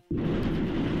 there we go.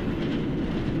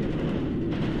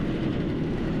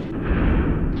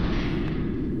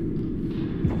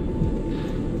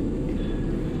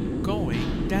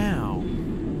 Going down.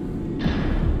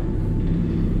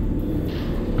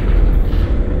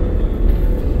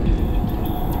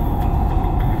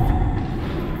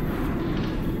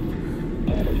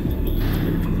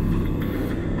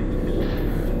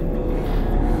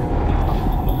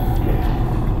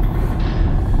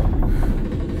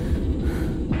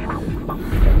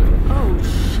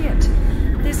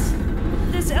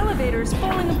 Is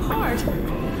falling apart.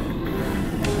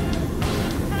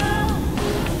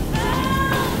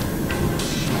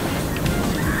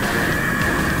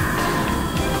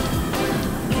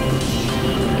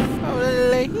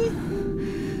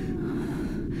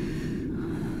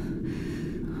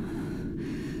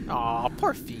 Aw,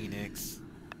 poor Phoenix.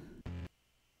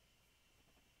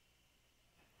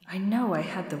 I know I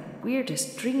had the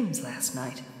weirdest dreams last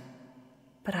night.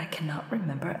 But I cannot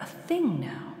remember a thing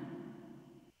now.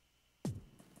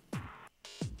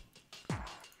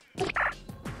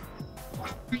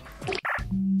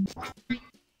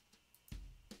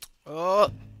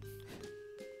 Oh,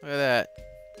 look at that.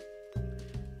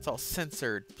 It's all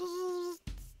censored.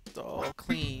 It's all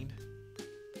clean.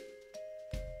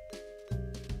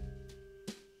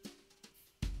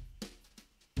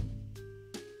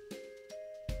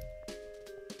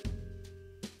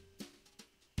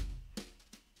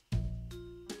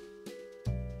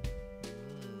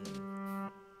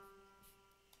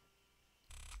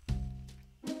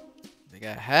 They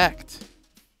got hacked.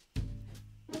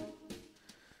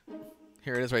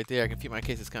 Here it is right there. I can feel my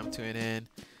case has come to an end.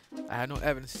 I have no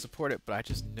evidence to support it, but I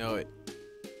just know it.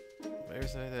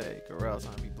 There's that go else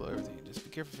on me blow everything. Just be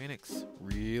careful, Phoenix.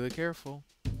 Really careful.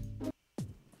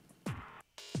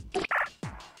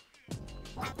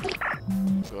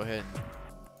 Go ahead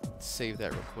and save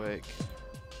that real quick.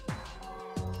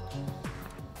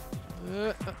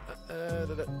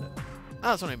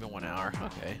 Oh, it's only been 1 hour.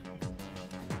 Okay.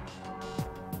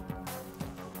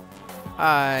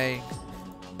 Hi.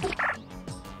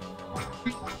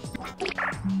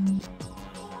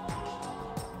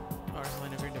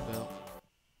 Line of Vanderbilt.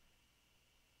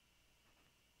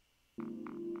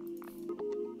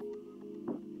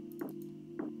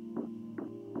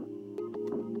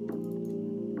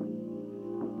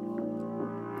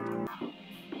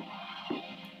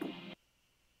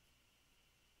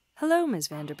 Hello, Ms.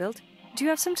 Vanderbilt. Do you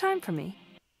have some time for me?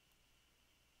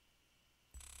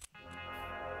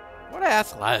 What I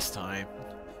asked last time?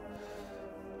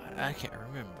 I can't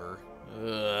remember.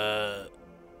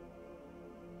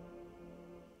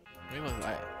 When was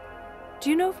I? Do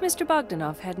you know if Mr.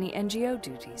 Bogdanov had any NGO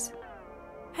duties?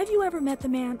 Have you ever met the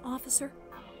man, officer?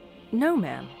 No,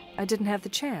 ma'am. I didn't have the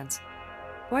chance.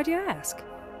 Why do you ask?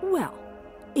 Well,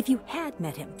 if you had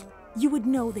met him, you would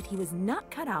know that he was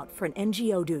not cut out for an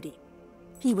NGO duty.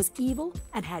 He was evil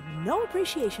and had no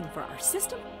appreciation for our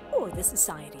system or the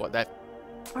society. What that?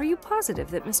 Are you positive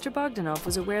that Mr. Bogdanov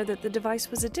was aware that the device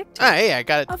was addictive? Ah, hey, I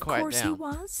got it Of quiet course down. he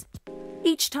was.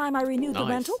 Each time I renewed the Nice.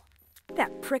 rental,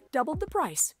 that prick doubled the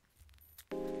price.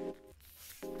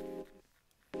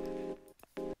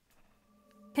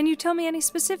 Can you tell me any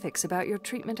specifics about your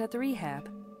treatment at the rehab?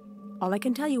 All I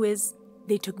can tell you is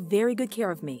they took very good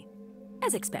care of me,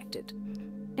 as expected.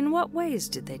 In what ways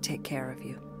did they take care of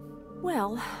you?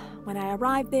 Well, when I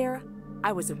arrived there,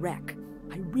 I was a wreck.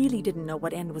 I really didn't know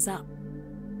what end was up.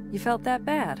 You felt that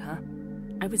bad, huh?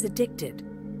 I was addicted,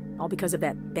 all because of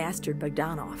that bastard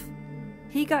Bogdanov.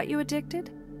 He got you addicted?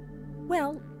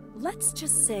 Well, let's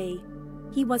just say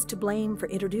he was to blame for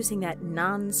introducing that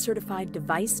non-certified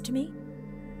device to me.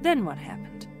 Then what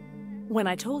happened? When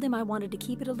I told him I wanted to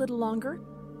keep it a little longer,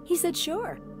 he said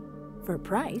sure, for a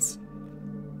price.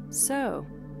 So,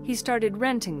 he started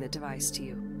renting the device to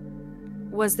you.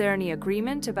 Was there any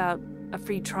agreement about a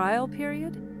free trial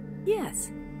period?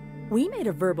 Yes, we made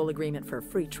a verbal agreement for a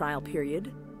free trial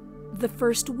period. The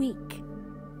first week.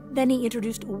 Then he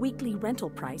introduced a weekly rental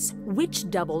price, which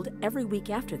doubled every week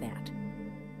after that.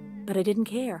 But I didn't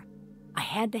care. I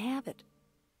had to have it.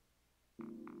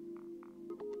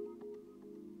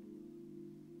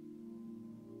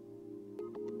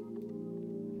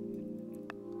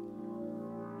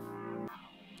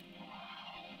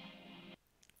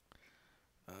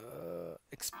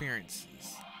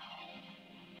 Experiences.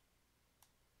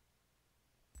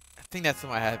 I think that's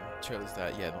why I haven't chose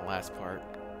that yet in the last part.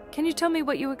 Can you tell me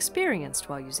what you experienced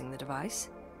while using the device?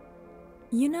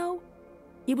 You know,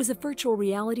 it was a virtual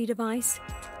reality device,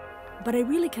 but I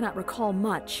really cannot recall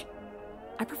much.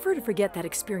 I prefer to forget that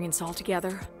experience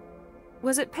altogether.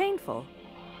 Was it painful?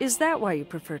 Is that why you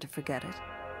prefer to forget it?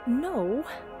 No,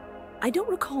 I don't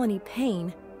recall any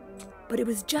pain, but it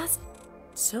was just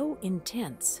so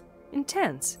intense.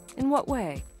 Intense? In what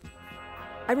way?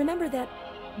 I remember that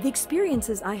the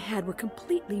experiences I had were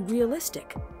completely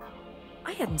realistic.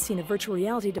 I hadn't seen a virtual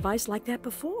reality device like that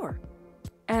before.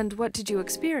 And what did you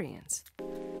experience?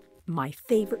 My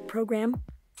favorite program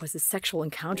was the sexual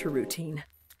encounter routine.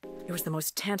 It was the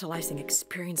most tantalizing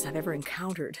experience I've ever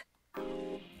encountered.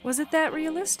 Was it that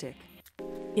realistic?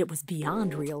 It was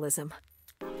beyond realism.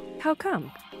 How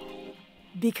come?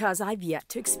 Because I've yet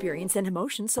to experience an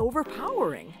emotion so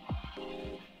overpowering.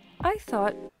 I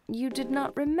thought you did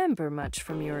not remember much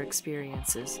from your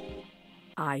experiences.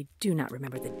 I do not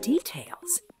remember the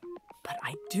details, but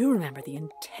I do remember the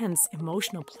intense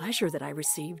emotional pleasure that I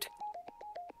received.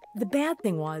 The bad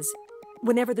thing was,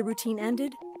 whenever the routine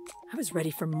ended, I was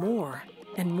ready for more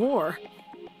and more.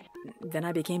 Then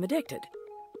I became addicted.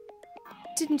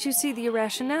 Didn't you see the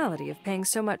irrationality of paying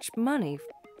so much money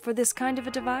for this kind of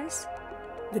a device?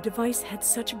 The device had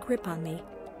such a grip on me.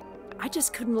 I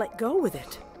just couldn't let go with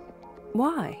it.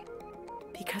 Why?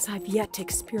 Because I've yet to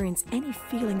experience any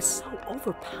feeling so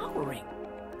overpowering.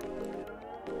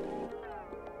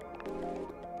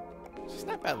 She's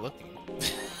not bad looking.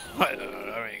 I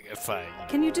mean, if I...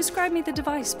 Can you describe me the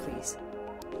device, please?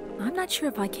 I'm not sure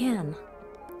if I can.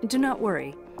 Do not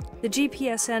worry. The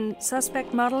GPS and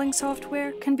suspect modeling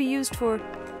software can be used for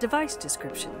device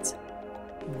descriptions.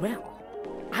 Well,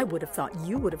 I would have thought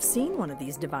you would have seen one of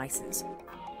these devices.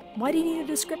 Why do you need a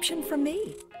description from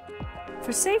me?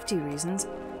 For safety reasons,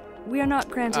 we are not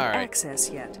granted All right. access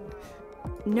yet.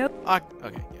 No. Okay,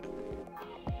 yeah.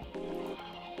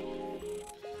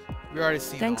 We already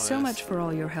seen Thanks all so this. much for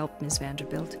all your help, Ms.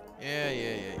 Vanderbilt.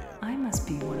 Yeah. I must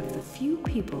be one of the few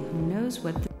people who knows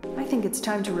what I think it's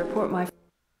time to report my...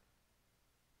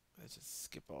 Let's just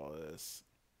skip all this.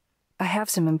 I have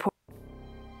some important...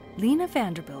 Lena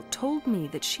Vanderbilt told me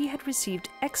that she had received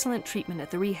excellent treatment at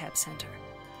the rehab center.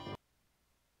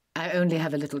 I only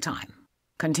have a little time.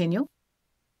 Continue.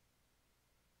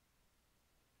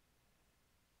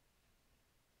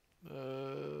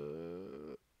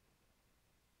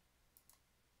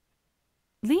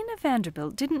 Lena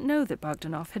Vanderbilt didn't know that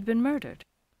Bogdanov had been murdered,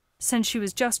 since she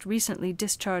was just recently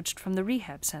discharged from the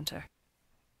rehab center.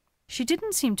 She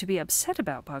didn't seem to be upset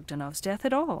about Bogdanov's death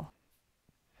at all.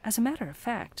 As a matter of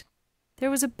fact, there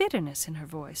was a bitterness in her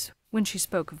voice when she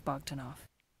spoke of Bogdanov.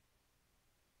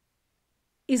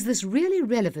 Is this really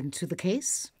relevant to the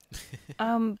case?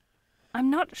 I'm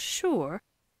not sure,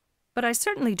 but I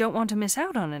certainly don't want to miss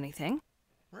out on anything.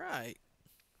 Right.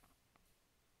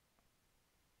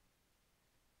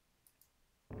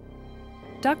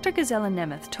 Dr. Gazella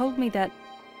Nemeth told me that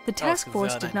the task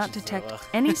force Gazella, did not not detect Gisela.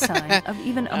 any sign of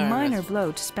even a I minor remember.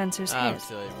 blow to Spencer's I'm head,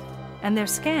 silly. and their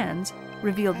scans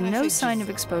revealed Why did I no say sign of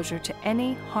Gisela? exposure to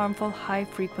any harmful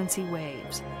high-frequency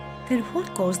waves. Then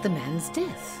what caused the man's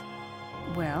death?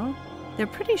 Well, they're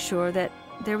pretty sure that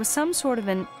there was some sort of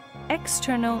an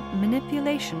external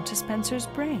manipulation to Spencer's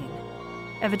brain.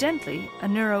 Evidently, a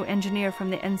neuroengineer from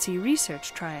the NC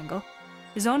Research Triangle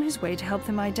is on his way to help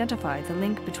them identify the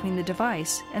link between the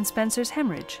device and Spencer's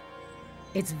hemorrhage.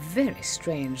 It's very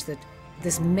strange that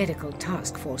this medical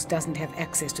task force doesn't have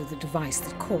access to the device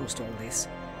that caused all this.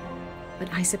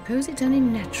 But I suppose it's only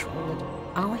natural that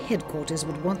our headquarters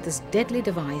would want this deadly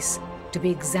device to be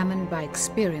examined by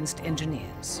experienced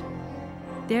engineers.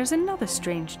 There's another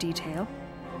strange detail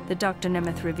that Dr.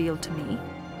 Nemeth revealed to me.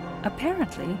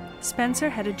 Apparently, Spencer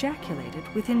had ejaculated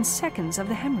within seconds of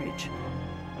the hemorrhage.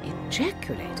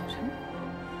 Ejaculated? Huh?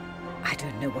 I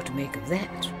don't know what to make of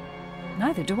that.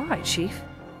 Neither do I, Chief.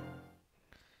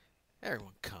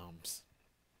 Everyone comes.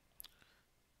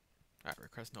 Alright,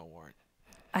 request no warrant.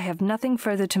 I have nothing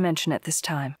further to mention at this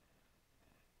time.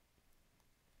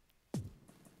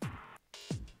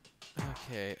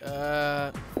 Okay, what's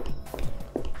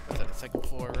that, the second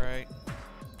floor, right?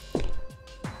 Let's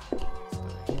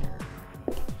go here.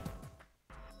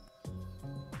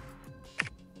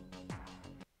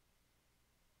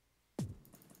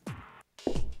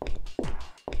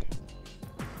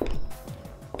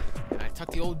 I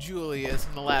took the old Julius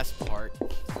in the last part.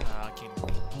 I can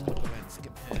go ahead and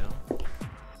skip him.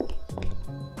 Go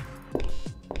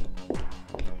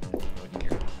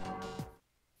here.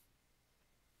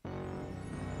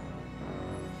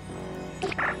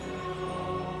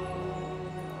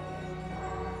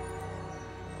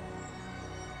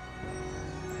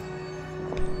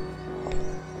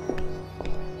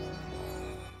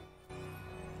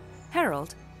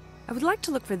 Harold, I would like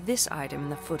to look for this item in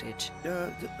the footage.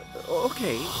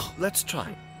 Okay, let's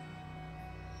try.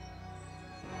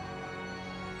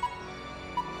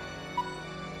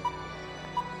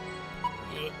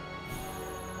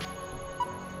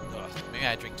 Ugh, maybe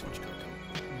I drink too much cocoa.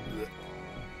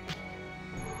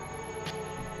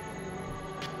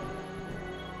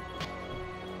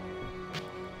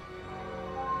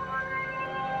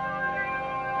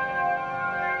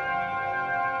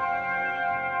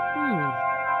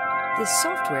 This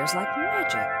software is like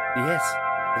magic. Yes,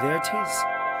 there it is.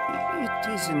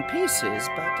 It is in pieces,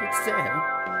 but it's there.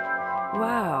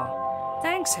 Wow.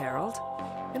 Thanks, Harold.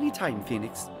 Anytime,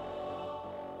 Phoenix.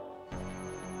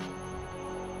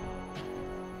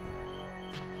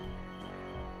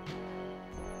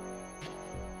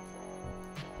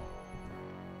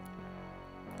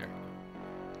 There we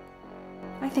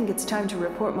go. I think it's time to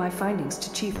report my findings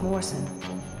to Chief Morrison.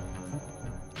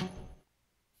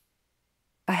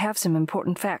 I have some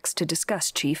important facts to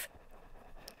discuss, Chief.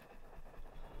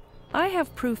 I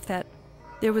have proof that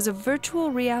there was a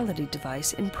virtual reality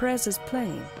device in Perez's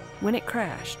plane when it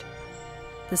crashed.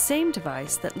 The same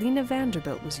device that Lena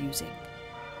Vanderbilt was using.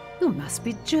 You must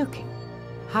be joking.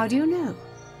 How do you know?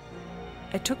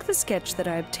 I took the sketch that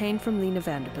I obtained from Lena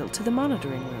Vanderbilt to the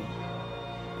monitoring room,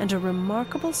 and a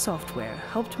remarkable software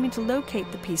helped me to locate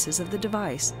the pieces of the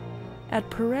device at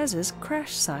Perez's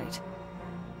crash site.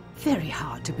 Very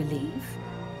hard to believe.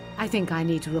 I think I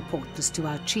need to report this to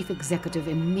our chief executive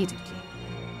immediately.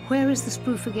 Where is the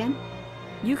spoof again?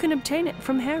 You can obtain it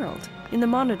from Harold, in the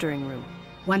monitoring room.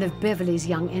 One of Beverly's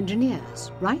young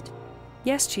engineers, right?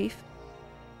 Yes, Chief.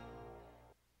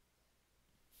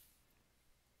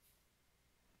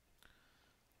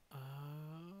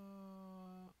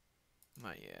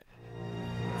 Not yet.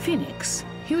 Phoenix,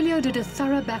 Julio did a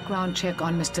thorough background check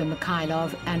on Mr.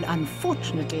 Mikhailov, and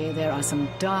unfortunately there are some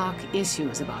dark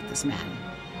issues about this man.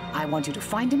 I want you to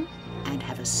find him and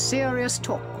have a serious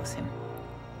talk with him.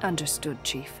 Understood,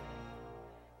 Chief.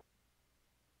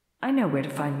 I know where to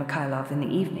find Mikhailov in the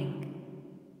evening.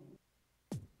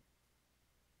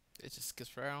 It just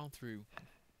gets right on through.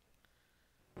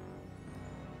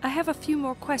 I have a few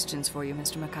more questions for you,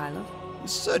 Mr. Mikhailov.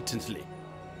 Certainly.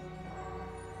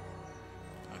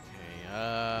 Okay,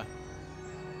 I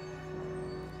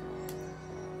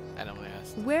don't want to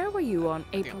ask. Where were you on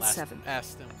I think April I'll 7th?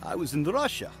 Ask them. I was in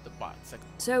Russia. The bot. Second.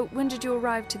 So, when did you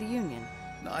arrive to the Union?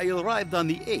 I arrived on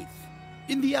the 8th,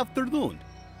 in the afternoon.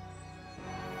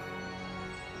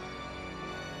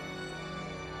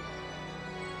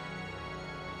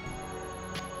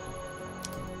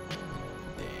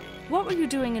 What were you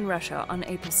doing in Russia on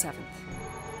April 7th?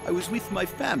 I was with my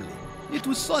family. It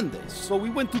was Sunday, so we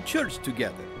went to church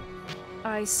together.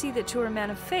 I see that you're a man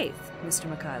of faith, Mr.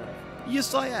 Mikhailov.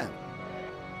 Yes, I am.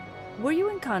 Were you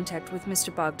in contact with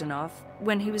Mr. Bogdanov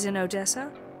when he was in Odessa?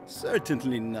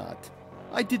 Certainly not.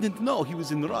 I didn't know he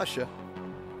was in Russia.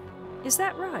 Is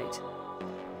that right?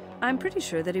 I'm pretty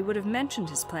sure that he would have mentioned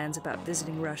his plans about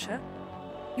visiting Russia.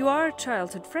 You are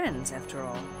childhood friends, after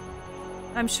all.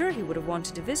 I'm sure he would have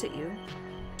wanted to visit you,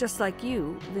 just like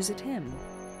you visit him.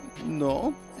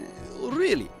 No,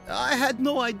 really, I had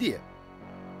no idea.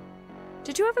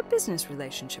 Did you have a business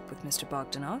relationship with Mr.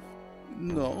 Bogdanov?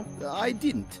 No, I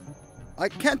didn't. I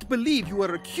can't believe you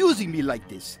are accusing me like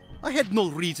this. I had no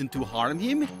reason to harm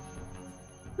him.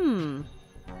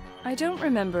 I don't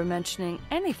remember mentioning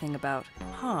anything about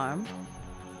harm.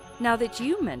 Now that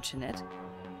you mention it,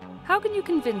 how can you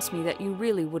convince me that you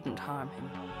really wouldn't harm him?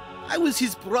 I was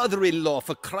his brother-in-law,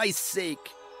 for Christ's sake.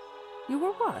 You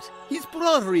were what? His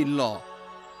brother-in-law.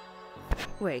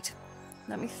 Wait,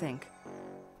 let me think.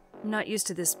 I'm not used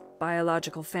to this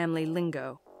biological family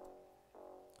lingo.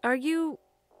 Are you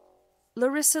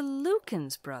Larissa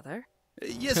Lucan's brother?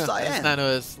 Yes, I am. I know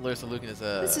as Larissa Lucan is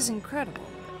a. This is incredible.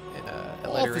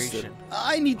 Officer,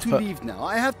 I need to leave now.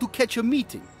 I have to catch a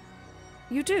meeting.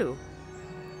 You do?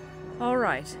 All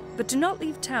right, but do not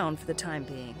leave town for the time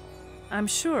being. I'm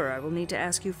sure I will need to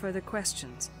ask you further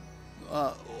questions.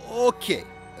 Okay.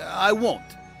 I won't.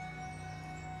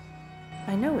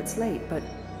 I know it's late, but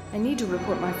I need to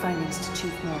report my findings to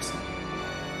Chief Morrison.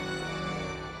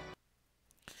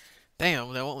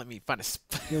 Damn, they won't let me find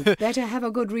a. You better have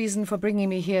a good reason for bringing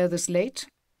me here this late.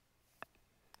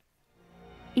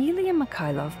 Ilya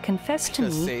Mikhailov confessed to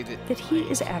Just me say that he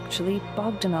is actually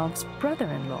Bogdanov's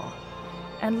brother-in-law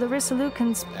and Larissa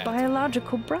Lucan's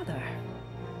biological brother.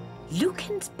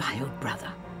 Lucan's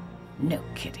bio-brother? No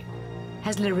kidding.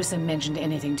 Has Larissa mentioned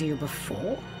anything to you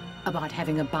before about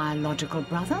having a biological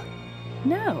brother?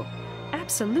 No,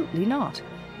 absolutely not.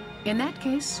 In that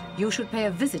case, you should pay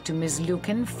a visit to Ms.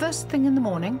 Lucan first thing in the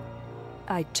morning.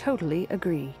 I totally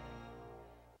agree.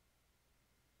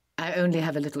 I only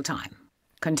have a little time.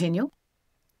 Continue.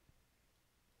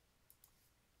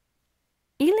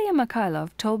 Ilya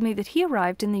Mikhailov told me that he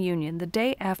arrived in the Union the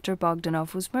day after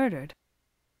Bogdanov was murdered.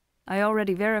 I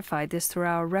already verified this through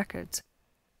our records.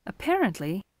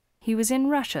 Apparently, he was in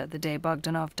Russia the day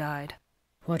Bogdanov died.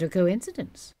 What a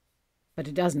coincidence. But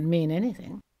it doesn't mean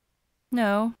anything.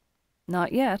 No,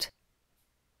 not yet.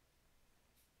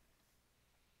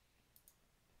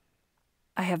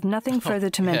 I have nothing further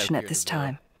to mention at this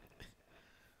time.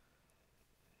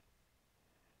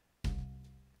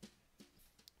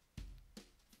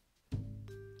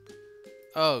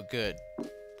 Oh, good.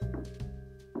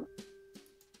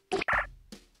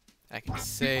 I can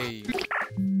save.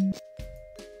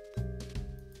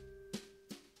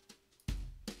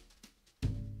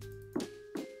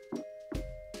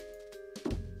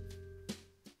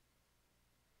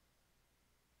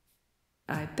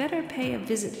 I better pay a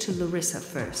visit to Larissa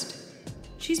first.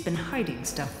 She's been hiding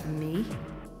stuff from me.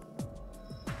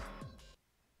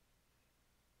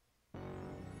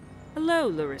 Hello,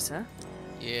 Larissa.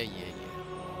 Yeah.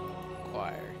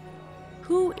 inquire.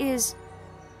 Who is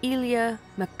Ilya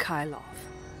Mikhailov?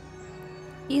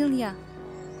 Ilya.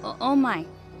 Oh my.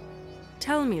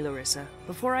 Tell me, Larissa,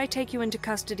 before I take you into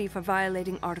custody for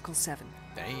violating Article 7.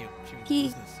 Damn, she means He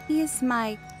business. is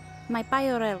my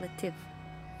bio-relative.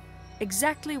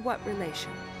 Exactly what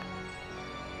relation?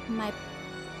 My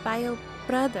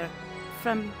bio-brother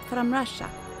from Russia.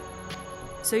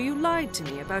 So you lied to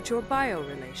me about your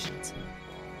bio-relations.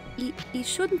 It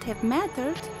shouldn't have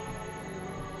mattered.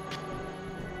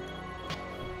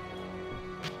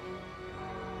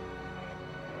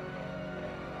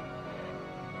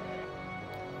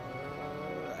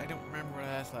 I don't remember what I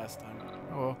asked last time.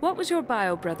 Oh. What was your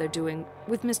bio-brother doing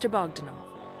with Mr. Bogdanov?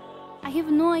 I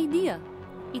have no idea.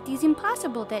 It is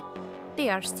impossible that they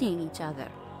are seeing each other.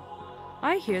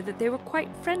 I hear that they were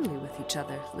quite friendly with each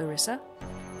other, Larissa.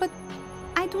 But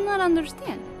I do not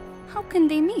understand. How can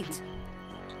they meet?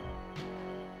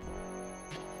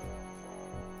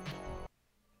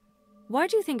 Why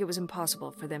do you think it was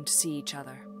impossible for them to see each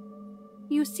other?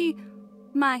 You see,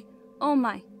 my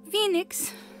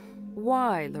Phoenix.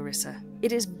 Why, Larissa?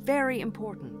 It is very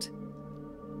important.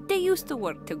 They used to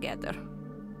work together.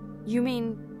 You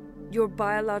mean your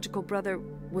biological brother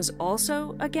was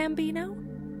also a Gambino?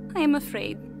 I am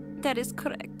afraid that is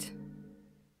correct.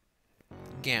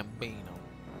 Gambino.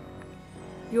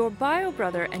 Your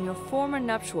bio-brother and your former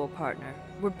nuptial partner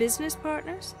were business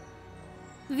partners?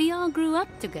 We all grew up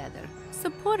together,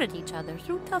 supported each other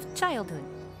through tough childhood.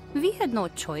 We had no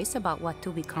choice about what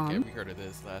to become. Okay, we heard of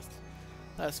this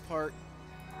last part.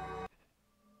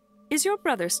 Is your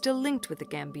brother still linked with the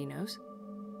Gambinos?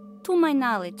 To my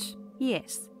knowledge,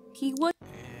 yes. He was.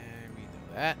 And we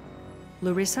know that.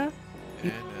 Larissa?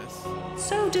 And this.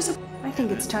 So I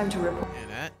think it's time to report. And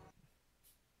that.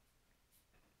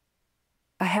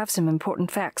 I have some important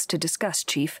facts to discuss,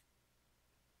 Chief.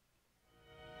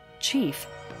 Chief,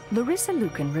 Larissa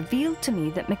Lukin revealed to me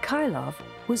that Mikhailov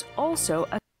was also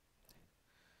a...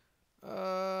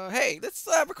 Hey, let's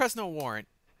request no warrant.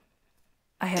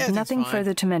 I have nothing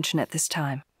further to mention at this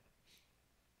time.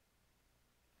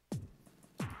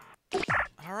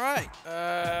 Alright,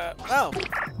 well,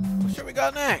 what should we go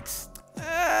next?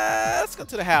 Let's go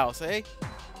to the house, eh?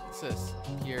 What's this?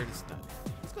 Pierre is done.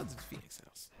 Let's go to the Phoenix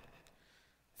house.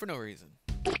 For no reason.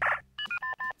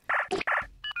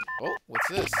 Oh, what's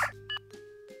this?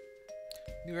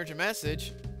 New urgent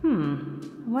message.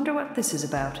 Wonder what this is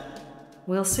about.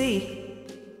 We'll see.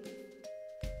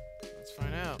 Let's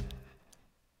find out.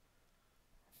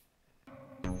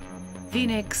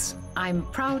 Phoenix, I'm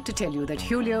proud to tell you that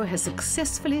Julio has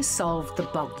successfully solved the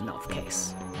Bogdanov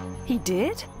case. He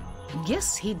did?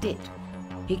 Yes, he did.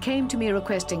 He came to me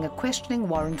requesting a questioning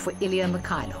warrant for Ilya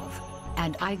Mikhailov,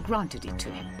 and I granted it to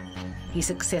him. He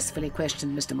successfully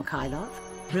questioned Mr. Mikhailov,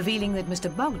 revealing that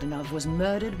Mr. Bogdanov was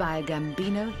murdered by a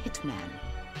Gambino hitman.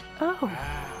 Oh,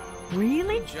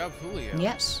 really? Good job, Julio.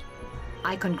 Yes.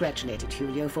 I congratulated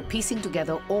Julio for piecing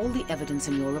together all the evidence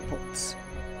in your reports.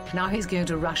 Now he's going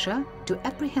to Russia to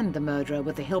apprehend the murderer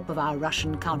with the help of our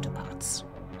Russian counterparts.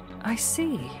 I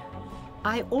see.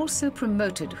 I also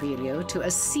promoted Julio to a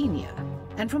senior,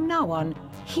 and from now on,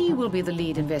 he will be the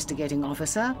lead investigating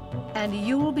officer, and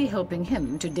you will be helping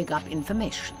him to dig up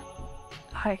information.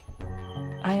 I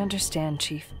understand,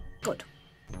 Chief. Good.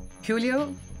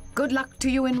 Julio, good luck to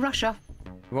you in Russia.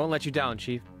 We won't let you down,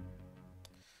 Chief.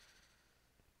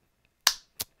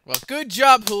 Well, good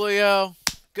job, Julio.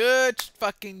 Good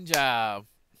fucking job.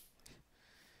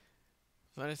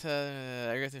 I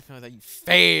guess I found that you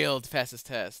failed to pass this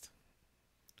test.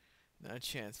 Not a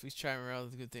chance. Please try and remember all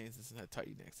the good things. This is not taught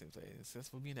you next time.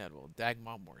 Success will be inevitable.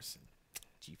 Dagmar Morrison,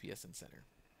 GPS and Center.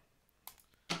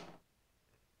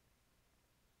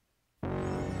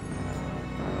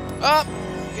 Oh,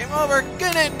 game over.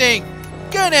 Good ending.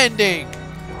 Good ending.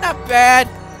 Not bad.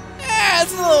 Yeah,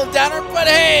 it's a little downer, but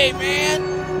hey, man,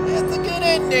 it's a good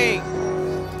ending.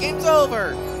 Game's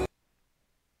over.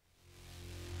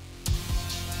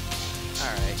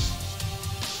 All right.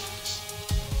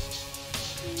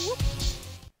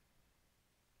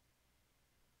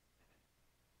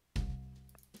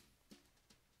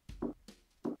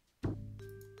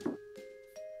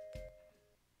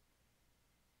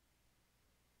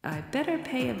 I better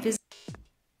pay a visit.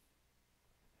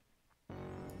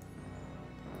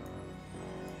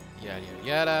 Yada yada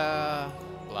yada.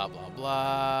 Blah blah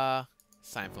blah.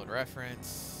 Seinfeld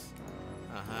reference.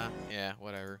 Yeah,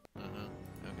 whatever.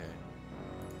 Okay.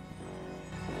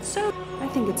 So, I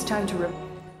think it's time to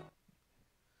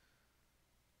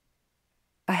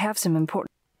I have some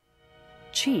important...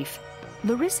 Chief,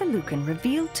 Larissa Lukin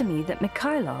revealed to me that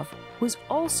Mikhailov was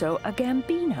also a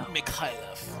Gambino.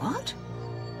 Mikhailov. What?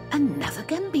 Another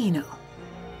Gambino?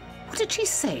 What did she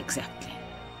say exactly?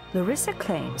 Larissa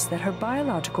claims that her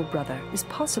biological brother is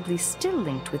possibly still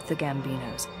linked with the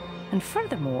Gambinos, and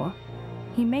furthermore,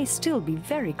 he may still be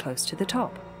very close to the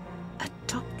top. A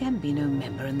top Gambino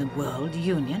member in the World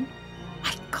Union?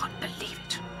 I can't believe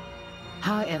it.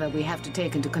 However, we have to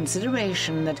take into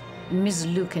consideration that Miss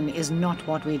Lucan is not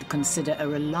what we'd consider a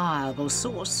reliable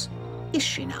source. Is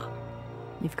she now?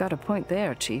 You've got a point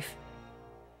there, Chief.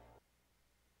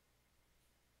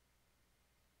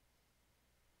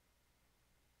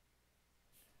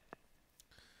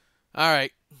 All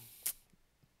right.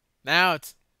 Now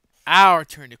it's our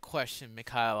turn to question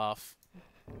Mikhailov.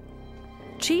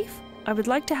 Chief, I would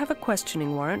like to have a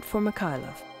questioning warrant for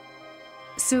Mikhailov.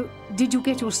 So, did you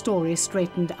get your story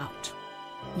straightened out?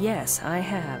 Yes, I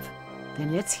have.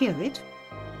 Then let's hear it.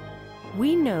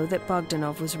 We know that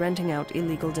Bogdanov was renting out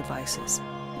illegal devices.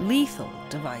 Lethal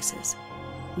devices.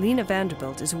 Lena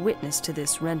Vanderbilt is a witness to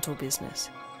this rental business.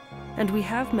 And we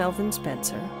have Melvin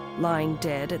Spencer, lying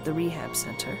dead at the rehab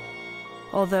center.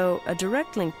 Although a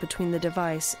direct link between the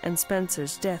device and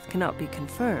Spencer's death cannot be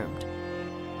confirmed,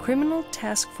 Criminal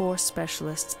Task Force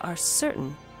specialists are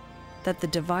certain that the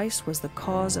device was the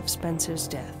cause of Spencer's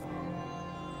death.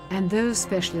 And those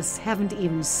specialists haven't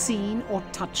even seen or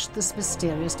touched this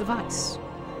mysterious device,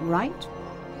 right?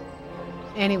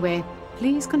 Anyway,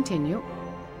 please continue.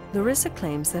 Larissa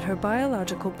claims that her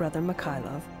biological brother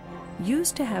Mikhailov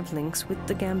used to have links with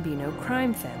the Gambino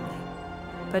crime family,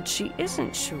 but she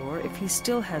isn't sure if he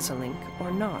still has a link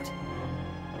or not.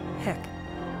 Heck,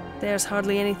 there's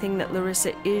hardly anything that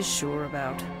Larissa is sure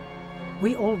about.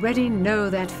 We already know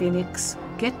that, Phoenix.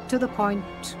 Get to the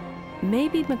point.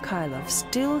 Maybe Mikhailov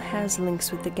still has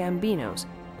links with the Gambinos,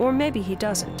 or maybe he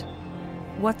doesn't.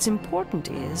 What's important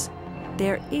is,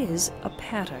 there is a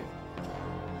pattern.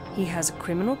 He has a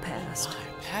criminal past,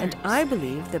 and I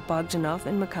believe that Bogdanov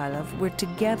and Mikhailov were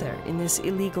together in this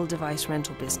illegal device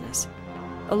rental business,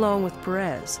 along with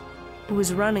Perez, who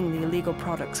was running the illegal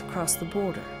products across the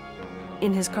border,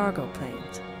 in his cargo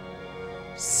planes.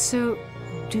 So,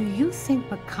 do you think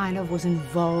Mikhailov was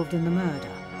involved in the murder?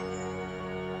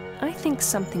 I think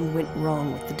something went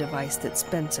wrong with the device that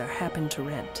Spencer happened to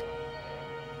rent.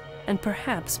 And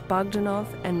perhaps Bogdanov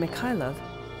and Mikhailov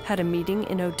had a meeting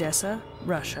in Odessa,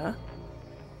 Russia,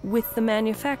 with the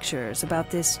manufacturers about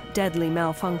this deadly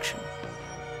malfunction.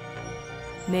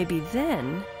 Maybe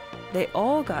then they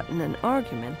all got in an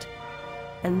argument,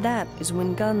 and that is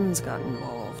when guns got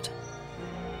involved.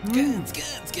 Guns.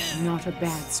 Not a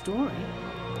bad story.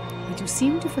 But you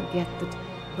seem to forget that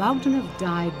Bogdanov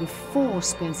died before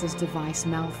Spencer's device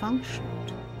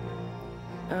malfunctioned.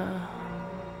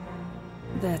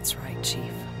 That's right,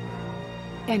 Chief.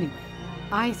 Anyway,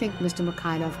 I think Mr.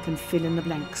 Mikhailov can fill in the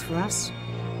blanks for us.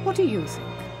 What do you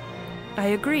think? I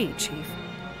agree, Chief.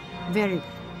 Very well.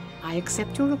 I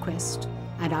accept your request,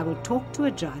 and I will talk to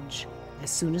a judge as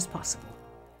soon as possible.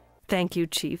 Thank you,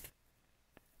 Chief.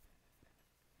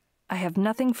 I have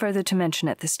nothing further to mention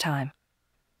at this time.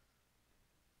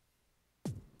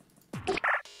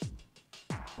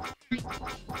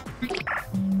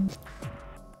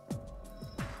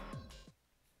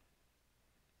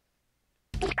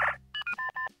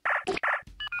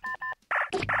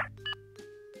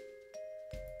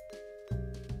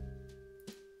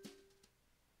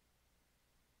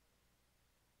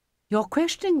 Your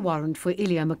questioning warrant for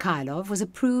Ilya Mikhailov was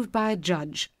approved by a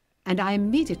judge, and I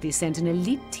immediately sent an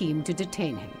elite team to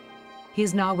detain him. He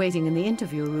is now waiting in the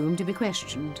interview room to be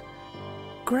questioned.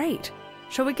 Great.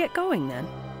 Shall we get going then?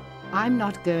 I'm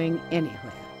not going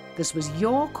anywhere. This was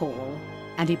your call,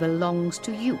 and he belongs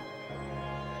to you.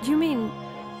 You mean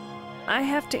I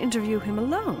have to interview him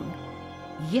alone?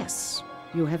 Yes.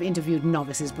 You have interviewed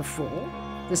novices before.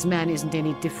 This man isn't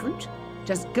any different.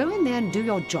 Just go in there and do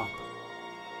your job.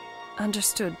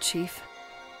 Understood, Chief.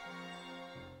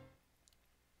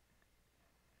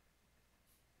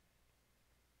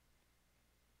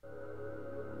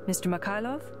 Mr.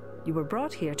 Mikhailov, you were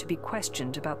brought here to be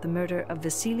questioned about the murder of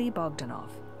Vasily Bogdanov.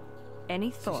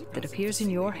 Any thought that appears in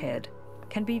your head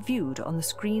can be viewed on the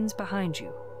screens behind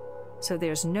you, so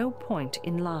there's no point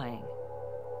in lying.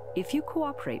 If you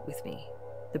cooperate with me,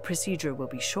 the procedure will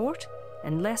be short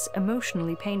and less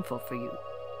emotionally painful for you.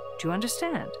 Do you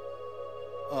understand?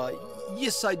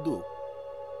 Yes, I do.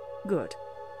 Good.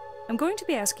 I'm going to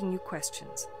be asking you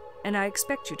questions, and I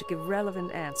expect you to give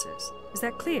relevant answers. Is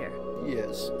that clear?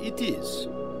 Yes, it is.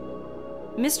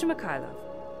 Mr. Mikhailov,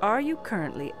 are you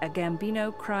currently a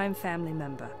Gambino crime family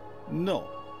member? No,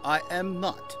 I am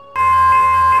not.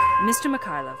 Mr.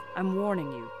 Mikhailov, I'm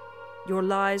warning you. Your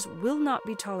lies will not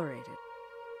be tolerated.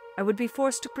 I would be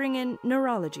forced to bring in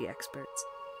neurology experts.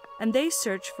 and they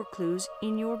search for clues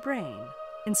in your brain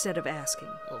instead of asking.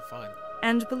 Oh, fun.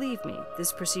 And believe me,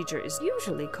 this procedure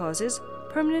usually causes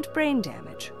permanent brain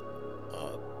damage.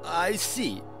 I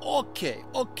see. Okay,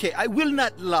 I will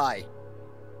not lie.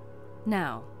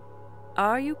 Now,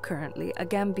 are you currently a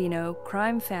Gambino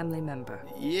crime family member?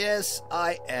 Yes,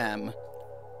 I am.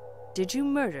 Did you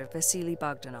murder Vasily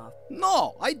Bogdanov?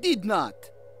 No, I did not.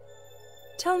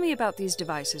 Tell me about these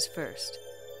devices first.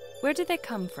 Where did they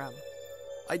come from?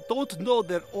 I don't know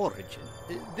their origin.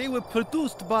 They were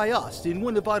produced by us in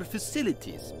one of our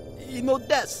facilities, in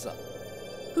Odessa.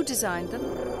 Who designed them?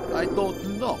 I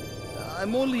don't know.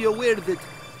 I'm only aware that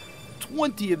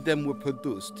 20 of them were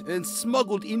produced and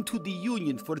smuggled into the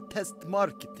Union for test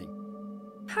marketing.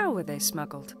 How were they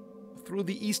smuggled? Through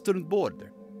the eastern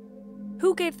border.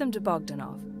 Who gave them to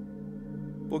Bogdanov?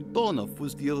 Bogdanov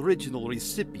was the original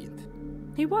recipient.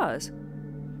 He was?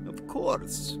 Of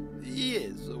course.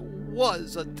 He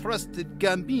was a trusted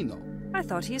Gambino. I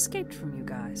thought he escaped from you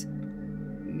guys.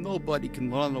 Nobody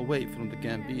can run away from the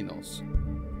Gambinos.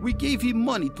 We gave him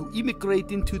money to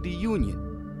immigrate into the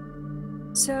Union.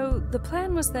 So the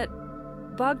plan was that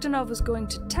Bogdanov was going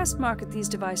to test market these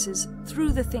devices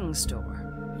through the Thing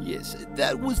store. Yes,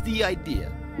 that was the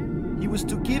idea. He was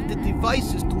to give the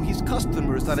devices to his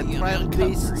customers on a trial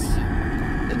basis,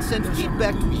 and send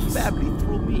feedback to his family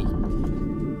through me.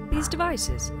 These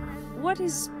devices, what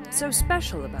is so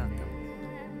special about them?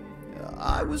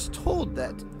 I was told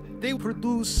that they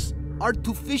produce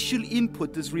artificial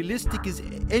input as realistic as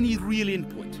any real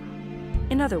input.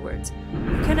 In other words,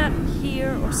 you cannot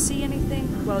hear or see anything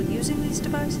while using these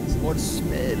devices? Or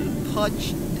smell,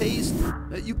 touch, taste.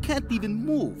 You can't even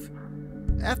move.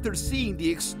 After seeing the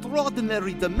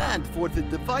extraordinary demand for the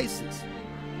devices,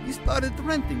 he started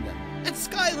renting them at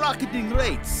skyrocketing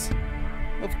rates.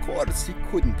 Of course, he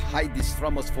couldn't hide this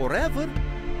from us forever.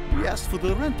 We asked for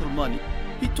the rental money.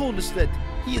 He told us that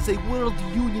he is a World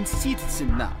Union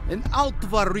citizen now and out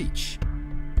of our reach.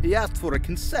 He asked for a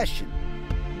concession.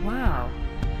 Wow.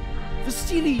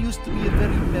 Vasily used to be a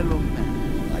very mellow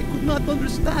man. I could not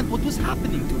understand what was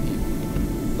happening to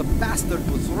him. The bastard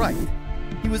was right.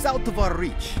 He was out of our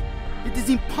reach. It is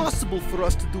impossible for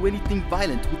us to do anything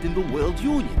violent within the World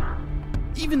Union.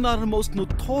 Even our most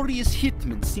notorious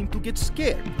hitmen seem to get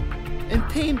scared and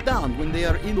tamed down when they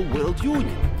are in the World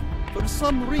Union, for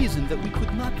some reason that we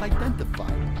could not identify.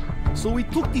 So we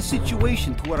took the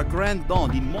situation to our Grand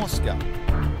Don in Moscow.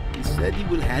 He said he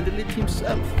will handle it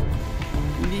himself.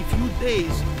 In a few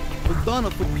days,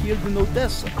 Bogdanov appeared in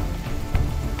Odessa.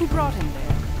 Who brought him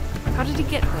there? How did he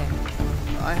get there?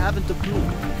 I haven't a clue.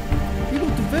 He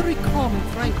looked very calm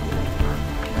and tranquil,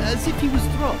 as if he was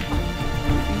drunk.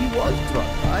 Maybe he was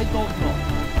drunk, I don't know.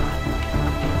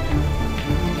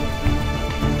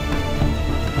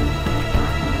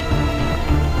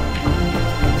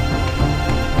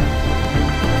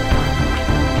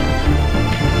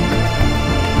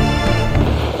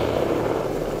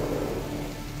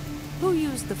 Who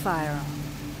used the firearm?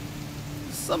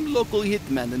 Some local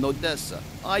hitman in Odessa.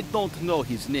 I don't know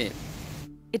his name.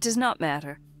 It does not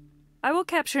matter. I will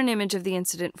capture an image of the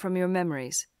incident from your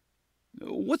memories.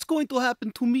 What's going to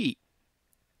happen to me?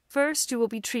 First, you will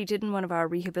be treated in one of our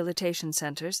rehabilitation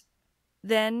centers.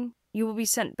 Then, you will be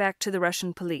sent back to the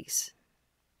Russian police.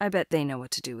 I bet they know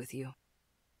what to do with you.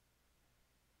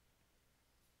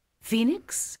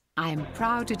 Phoenix, I am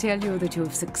proud to tell you that you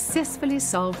have successfully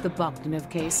solved the Bogdanov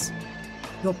case.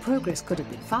 Your progress could have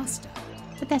been faster,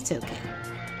 but that's okay.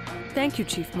 Thank you,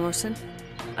 Chief Morrison.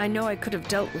 I know I could have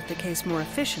dealt with the case more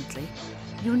efficiently.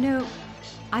 You know,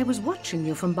 I was watching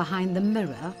you from behind the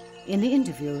mirror in the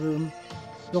interview room.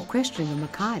 Your questioning of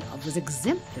Mikhailov was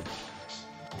exemplary.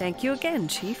 Thank you again,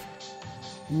 Chief.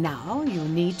 Now you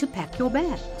need to pack your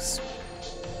bags.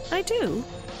 I do?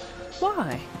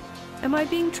 Why? Am I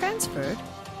being transferred?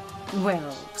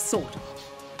 Well, sort of.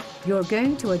 You're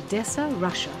going to Odessa,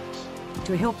 Russia,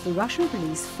 to help the Russian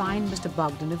police find Mr.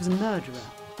 Bogdanov's murderer.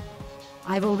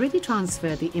 I've already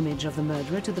transferred the image of the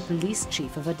murderer to the police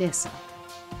chief of Odessa.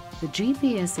 The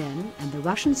GPSN and the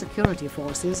Russian security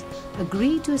forces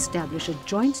agreed to establish a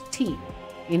joint team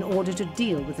in order to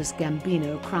deal with this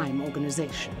Gambino crime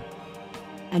organization.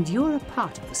 And you're a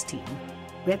part of this team,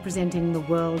 representing the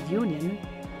World Union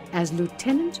as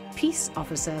Lieutenant Peace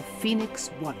Officer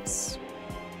Phoenix Wallace.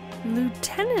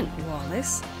 Lieutenant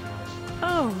Wallace?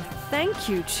 Oh, thank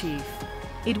you, Chief.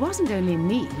 It wasn't only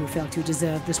me who felt you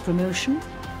deserved this promotion.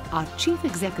 Our Chief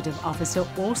Executive Officer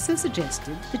also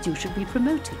suggested that you should be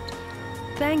promoted.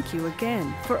 Thank you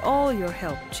again for all your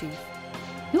help, Chief.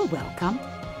 You're welcome.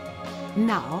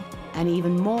 Now, an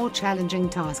even more challenging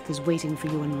task is waiting for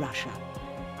you in Russia.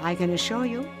 I can assure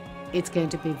you, It's going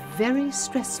to be very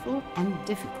stressful and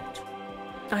difficult.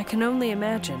 I can only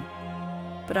imagine.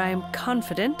 But I am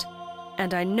confident,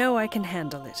 and I know I can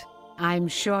handle it. I'm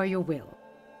sure you will.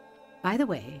 By the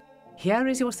way, here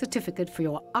is your certificate for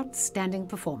your outstanding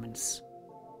performance.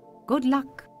 Good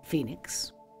luck,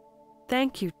 Phoenix.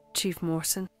 Thank you, Chief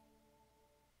Morrison.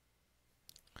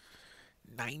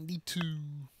 92.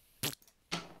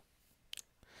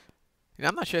 And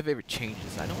I'm not sure if it ever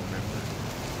changes. I don't remember.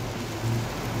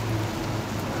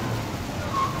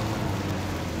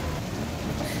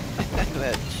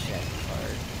 That check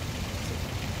card.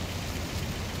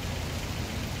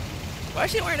 Why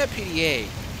is she wearing a PDA?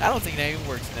 I don't think that even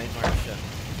works in Marcia.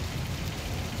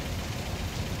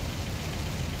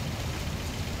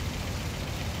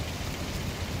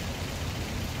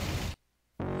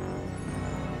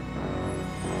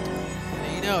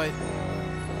 You know it.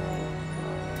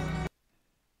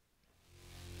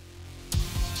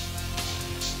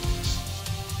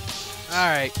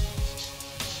 Alright.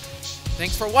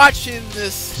 Thanks for watching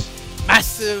this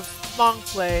massive long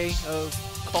play of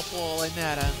Culpa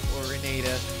Innata, or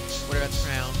Innata, whatever that's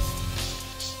pronounced.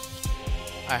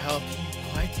 I hope you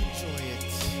quite enjoy it,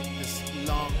 this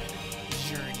long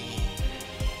journey,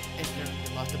 and learn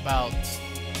a lot about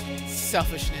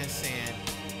selfishness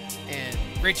and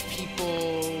rich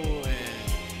people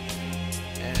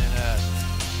and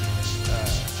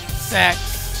sex,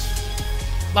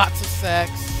 lots of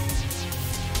sex.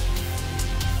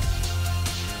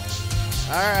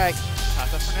 Alright,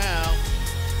 that's it for now.